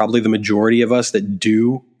of us, probably the majority of us, that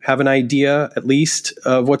do have an idea, at least,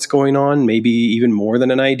 of what's going on, maybe even more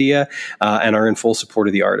than an idea, and are in full support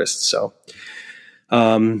of the artists. So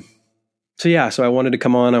I wanted to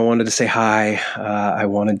come on. I wanted to say hi. I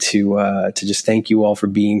wanted to just thank you all for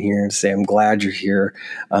being here and say I'm glad you're here.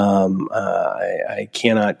 I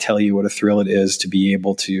cannot tell you what a thrill it is to be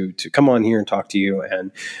able to come on here and talk to you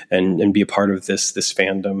and be a part of this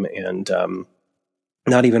fandom, and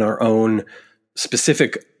not even our own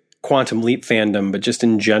specific Quantum Leap fandom, but just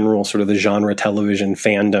in general, sort of the genre television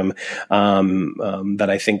fandom that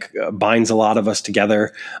I think binds a lot of us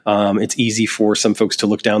together. It's easy for some folks to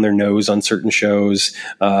look down their nose on certain shows,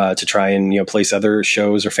 to try and place other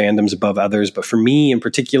shows or fandoms above others. But for me in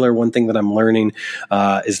particular, one thing that I'm learning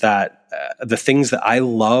is that the things that I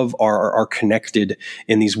love are connected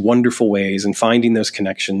in these wonderful ways, and finding those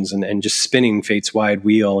connections and just spinning Fate's wide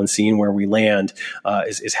wheel and seeing where we land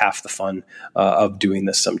is half the fun of doing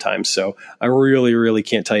this sometimes. So I really, really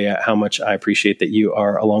can't tell you how much I appreciate that you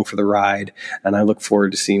are along for the ride, and I look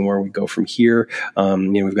forward to seeing where we go from here.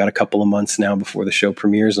 We've got a couple of months now before the show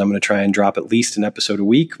premieres, and I'm going to try and drop at least an episode a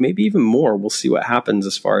week, maybe even more. We'll see what happens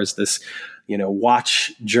as far as this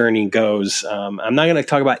watch journey goes. I'm not going to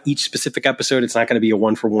talk about each specific episode. It's not going to be a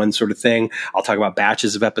one-for-one sort of thing. I'll talk about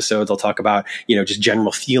batches of episodes. I'll talk about, just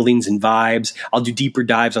general feelings and vibes. I'll do deeper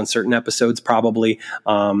dives on certain episodes probably.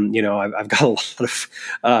 I've got a lot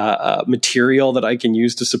of material that I can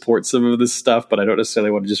use to support some of this stuff, but I don't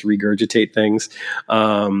necessarily want to just regurgitate things.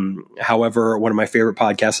 However, one of my favorite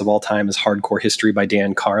podcasts of all time is Hardcore History by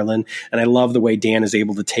Dan Carlin. And I love the way Dan is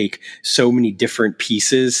able to take so many different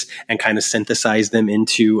pieces and kind of synthesize them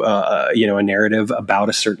into a narrative about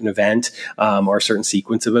a certain event or a certain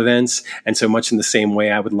sequence of events. And so much in the same way,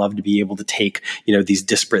 I would love to be able to take these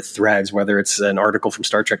disparate threads, whether it's an article from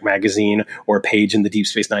Star Trek Magazine or a page in the Deep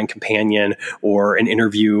Space Nine Companion or an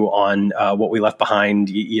interview on What We Left Behind,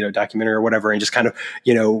 documentary or whatever, and just kind of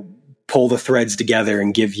pull the threads together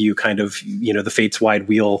and give you kind of, the Fate's wide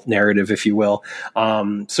wheel narrative, if you will.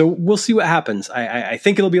 So we'll see what happens. I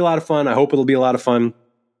think it'll be a lot of fun. I hope it'll be a lot of fun.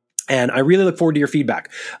 And I really look forward to your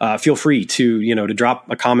feedback. Feel free to drop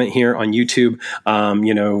a comment here on YouTube,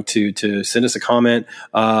 to send us a comment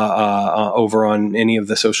over on any of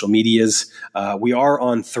the social medias. We are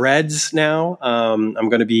on Threads now. I'm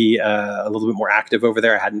going to be a little bit more active over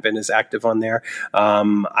there. I hadn't been as active on there.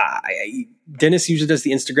 Dennis usually does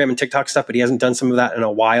the Instagram and TikTok stuff, but he hasn't done some of that in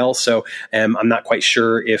a while. So I'm not quite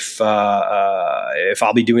sure if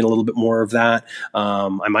I'll be doing a little bit more of that.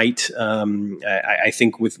 I might. I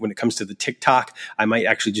think when it comes to the TikTok, I might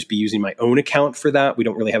actually just be using my own account for that. We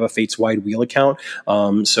don't really have a Fate's Wide Wheel account,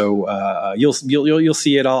 so you'll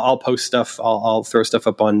see it. I'll post stuff. I'll throw stuff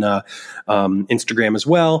up on Instagram as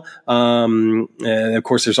well. And of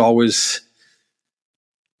course, there's always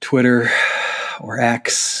Twitter or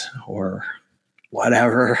X or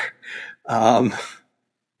whatever. I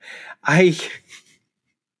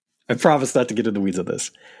promise not to get into the weeds of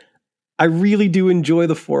this. I really do enjoy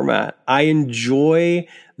the format. I enjoy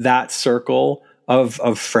that circle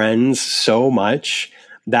of friends so much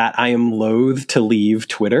that I am loath to leave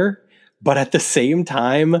Twitter. But at the same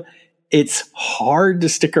time, it's hard to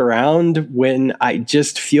stick around when I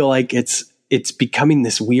just feel like it's becoming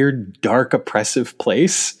this weird, dark, oppressive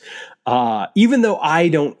place. Even though I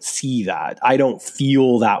don't see that, I don't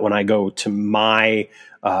feel that when I go to my,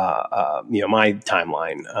 my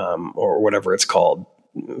timeline, or whatever it's called.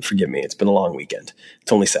 Forgive me. It's been a long weekend.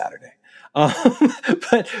 It's only Saturday.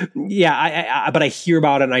 But yeah, but I hear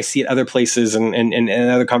about it and I see it other places and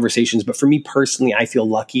other conversations. But for me personally, I feel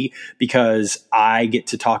lucky because I get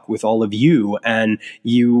to talk with all of you, and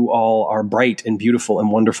you all are bright and beautiful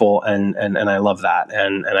and wonderful. And I love that.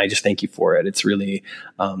 And I just thank you for it. It's really,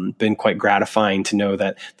 been quite gratifying to know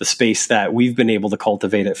that the space that we've been able to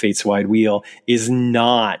cultivate at Fate's Wide Wheel is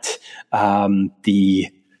not, the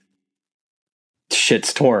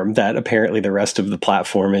shitstorm that apparently the rest of the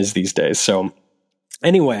platform is these days. So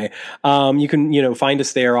anyway, you can, find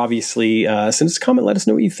us there, obviously. Send us a comment. Let us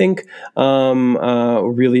know what you think.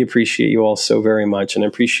 Really appreciate you all so very much. And I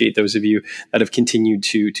appreciate those of you that have continued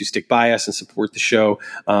to stick by us and support the show,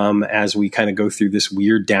 as we kind of go through this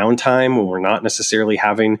weird downtime when we're not necessarily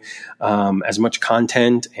having, as much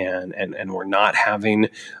content and we're not having,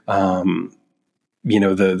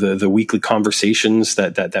 the weekly conversations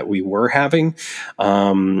that we were having.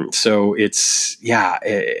 So it's,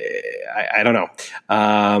 I don't know.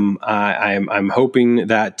 I'm hoping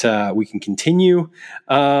that, we can continue,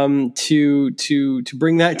 to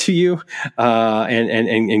bring that to you,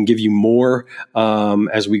 and give you more,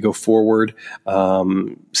 as we go forward.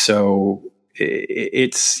 So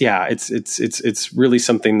it's really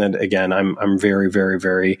something that, again, I'm very, very,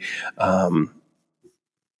 very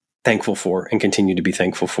thankful for and continue to be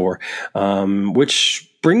thankful for, which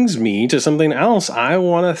brings me to something else. I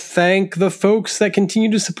want to thank the folks that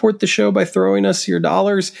continue to support the show by throwing us your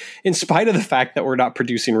dollars, in spite of the fact that we're not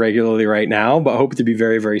producing regularly right now, but hope to be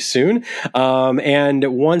very, very soon.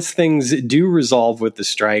 And once things do resolve with the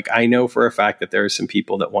strike, I know for a fact that there are some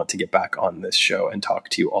people that want to get back on this show and talk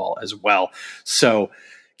to you all as well. So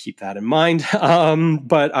keep that in mind.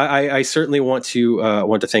 But I certainly want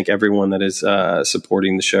to thank everyone that is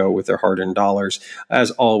supporting the show with their hard-earned dollars. As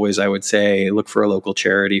always, I would say look for a local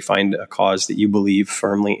charity, find a cause that you believe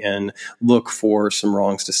firmly in, look for some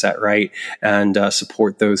wrongs to set right, and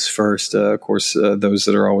support those first. Of course, those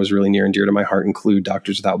that are always really near and dear to my heart include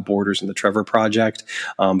Doctors Without Borders and the Trevor Project.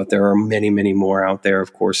 But there are many, many more out there,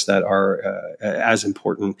 of course, that are as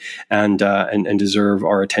important and deserve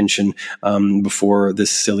our attention before this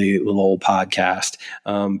silly little old podcast.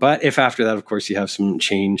 But if after that, of course, you have some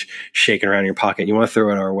change shaking around in your pocket, you want to throw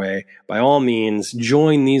it our way, by all means,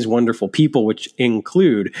 join these wonderful people, which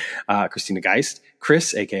include Christina Geist,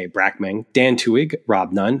 Chris, aka Brackmang, Dan Tuig,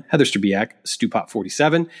 Rob Nunn, Heather Strabiak,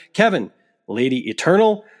 Stupop47, Kevin, Lady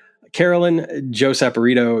Eternal, Carolyn, Joe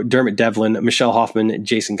Saporito, Dermot Devlin, Michelle Hoffman,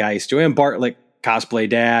 Jason Geist, Joanne Bartlett, Cosplay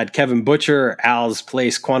Dad, Kevin Butcher, Al's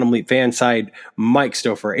Place, Quantum Leap Fanside, Mike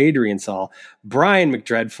Stouffer, Adrian Saul, Brian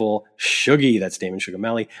McDreadful, Shuggy, that's Damon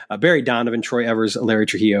Sugamelli, Barry Donovan, Troy Evers, Larry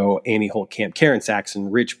Trujillo, Amy Holtkamp, Karen Saxon,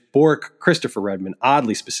 Rich Bork, Christopher Redmond,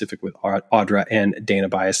 oddly specific with Audra, and Dana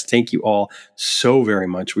Bias. Thank you all so very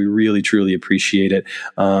much. We really, truly appreciate it.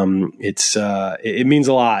 It means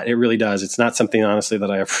a lot. It really does. It's not something, honestly, that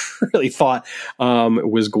I really thought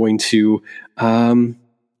was going to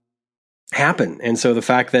happen. And so the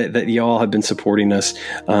fact that y'all have been supporting us,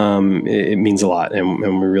 it means a lot, and we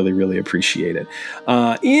really, really appreciate it.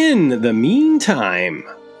 In the meantime,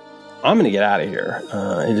 I'm going to get out of here.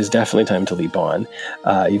 It is definitely time to leap on.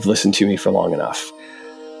 You've listened to me for long enough.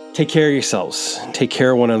 Take care of yourselves. Take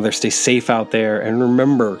care of one another. Stay safe out there. And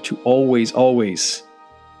remember to always, always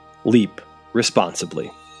leap responsibly.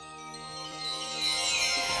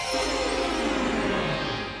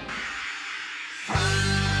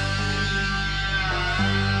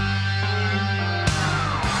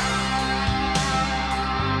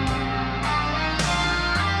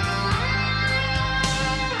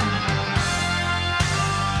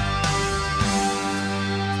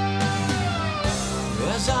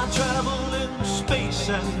 As I travel in space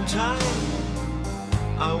and time,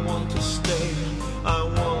 I want to stay, I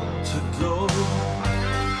want to go.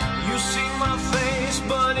 You see my face,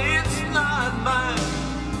 but it's not mine.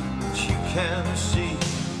 But you can see,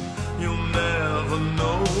 you'll never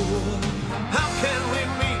know. How can we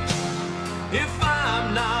meet if I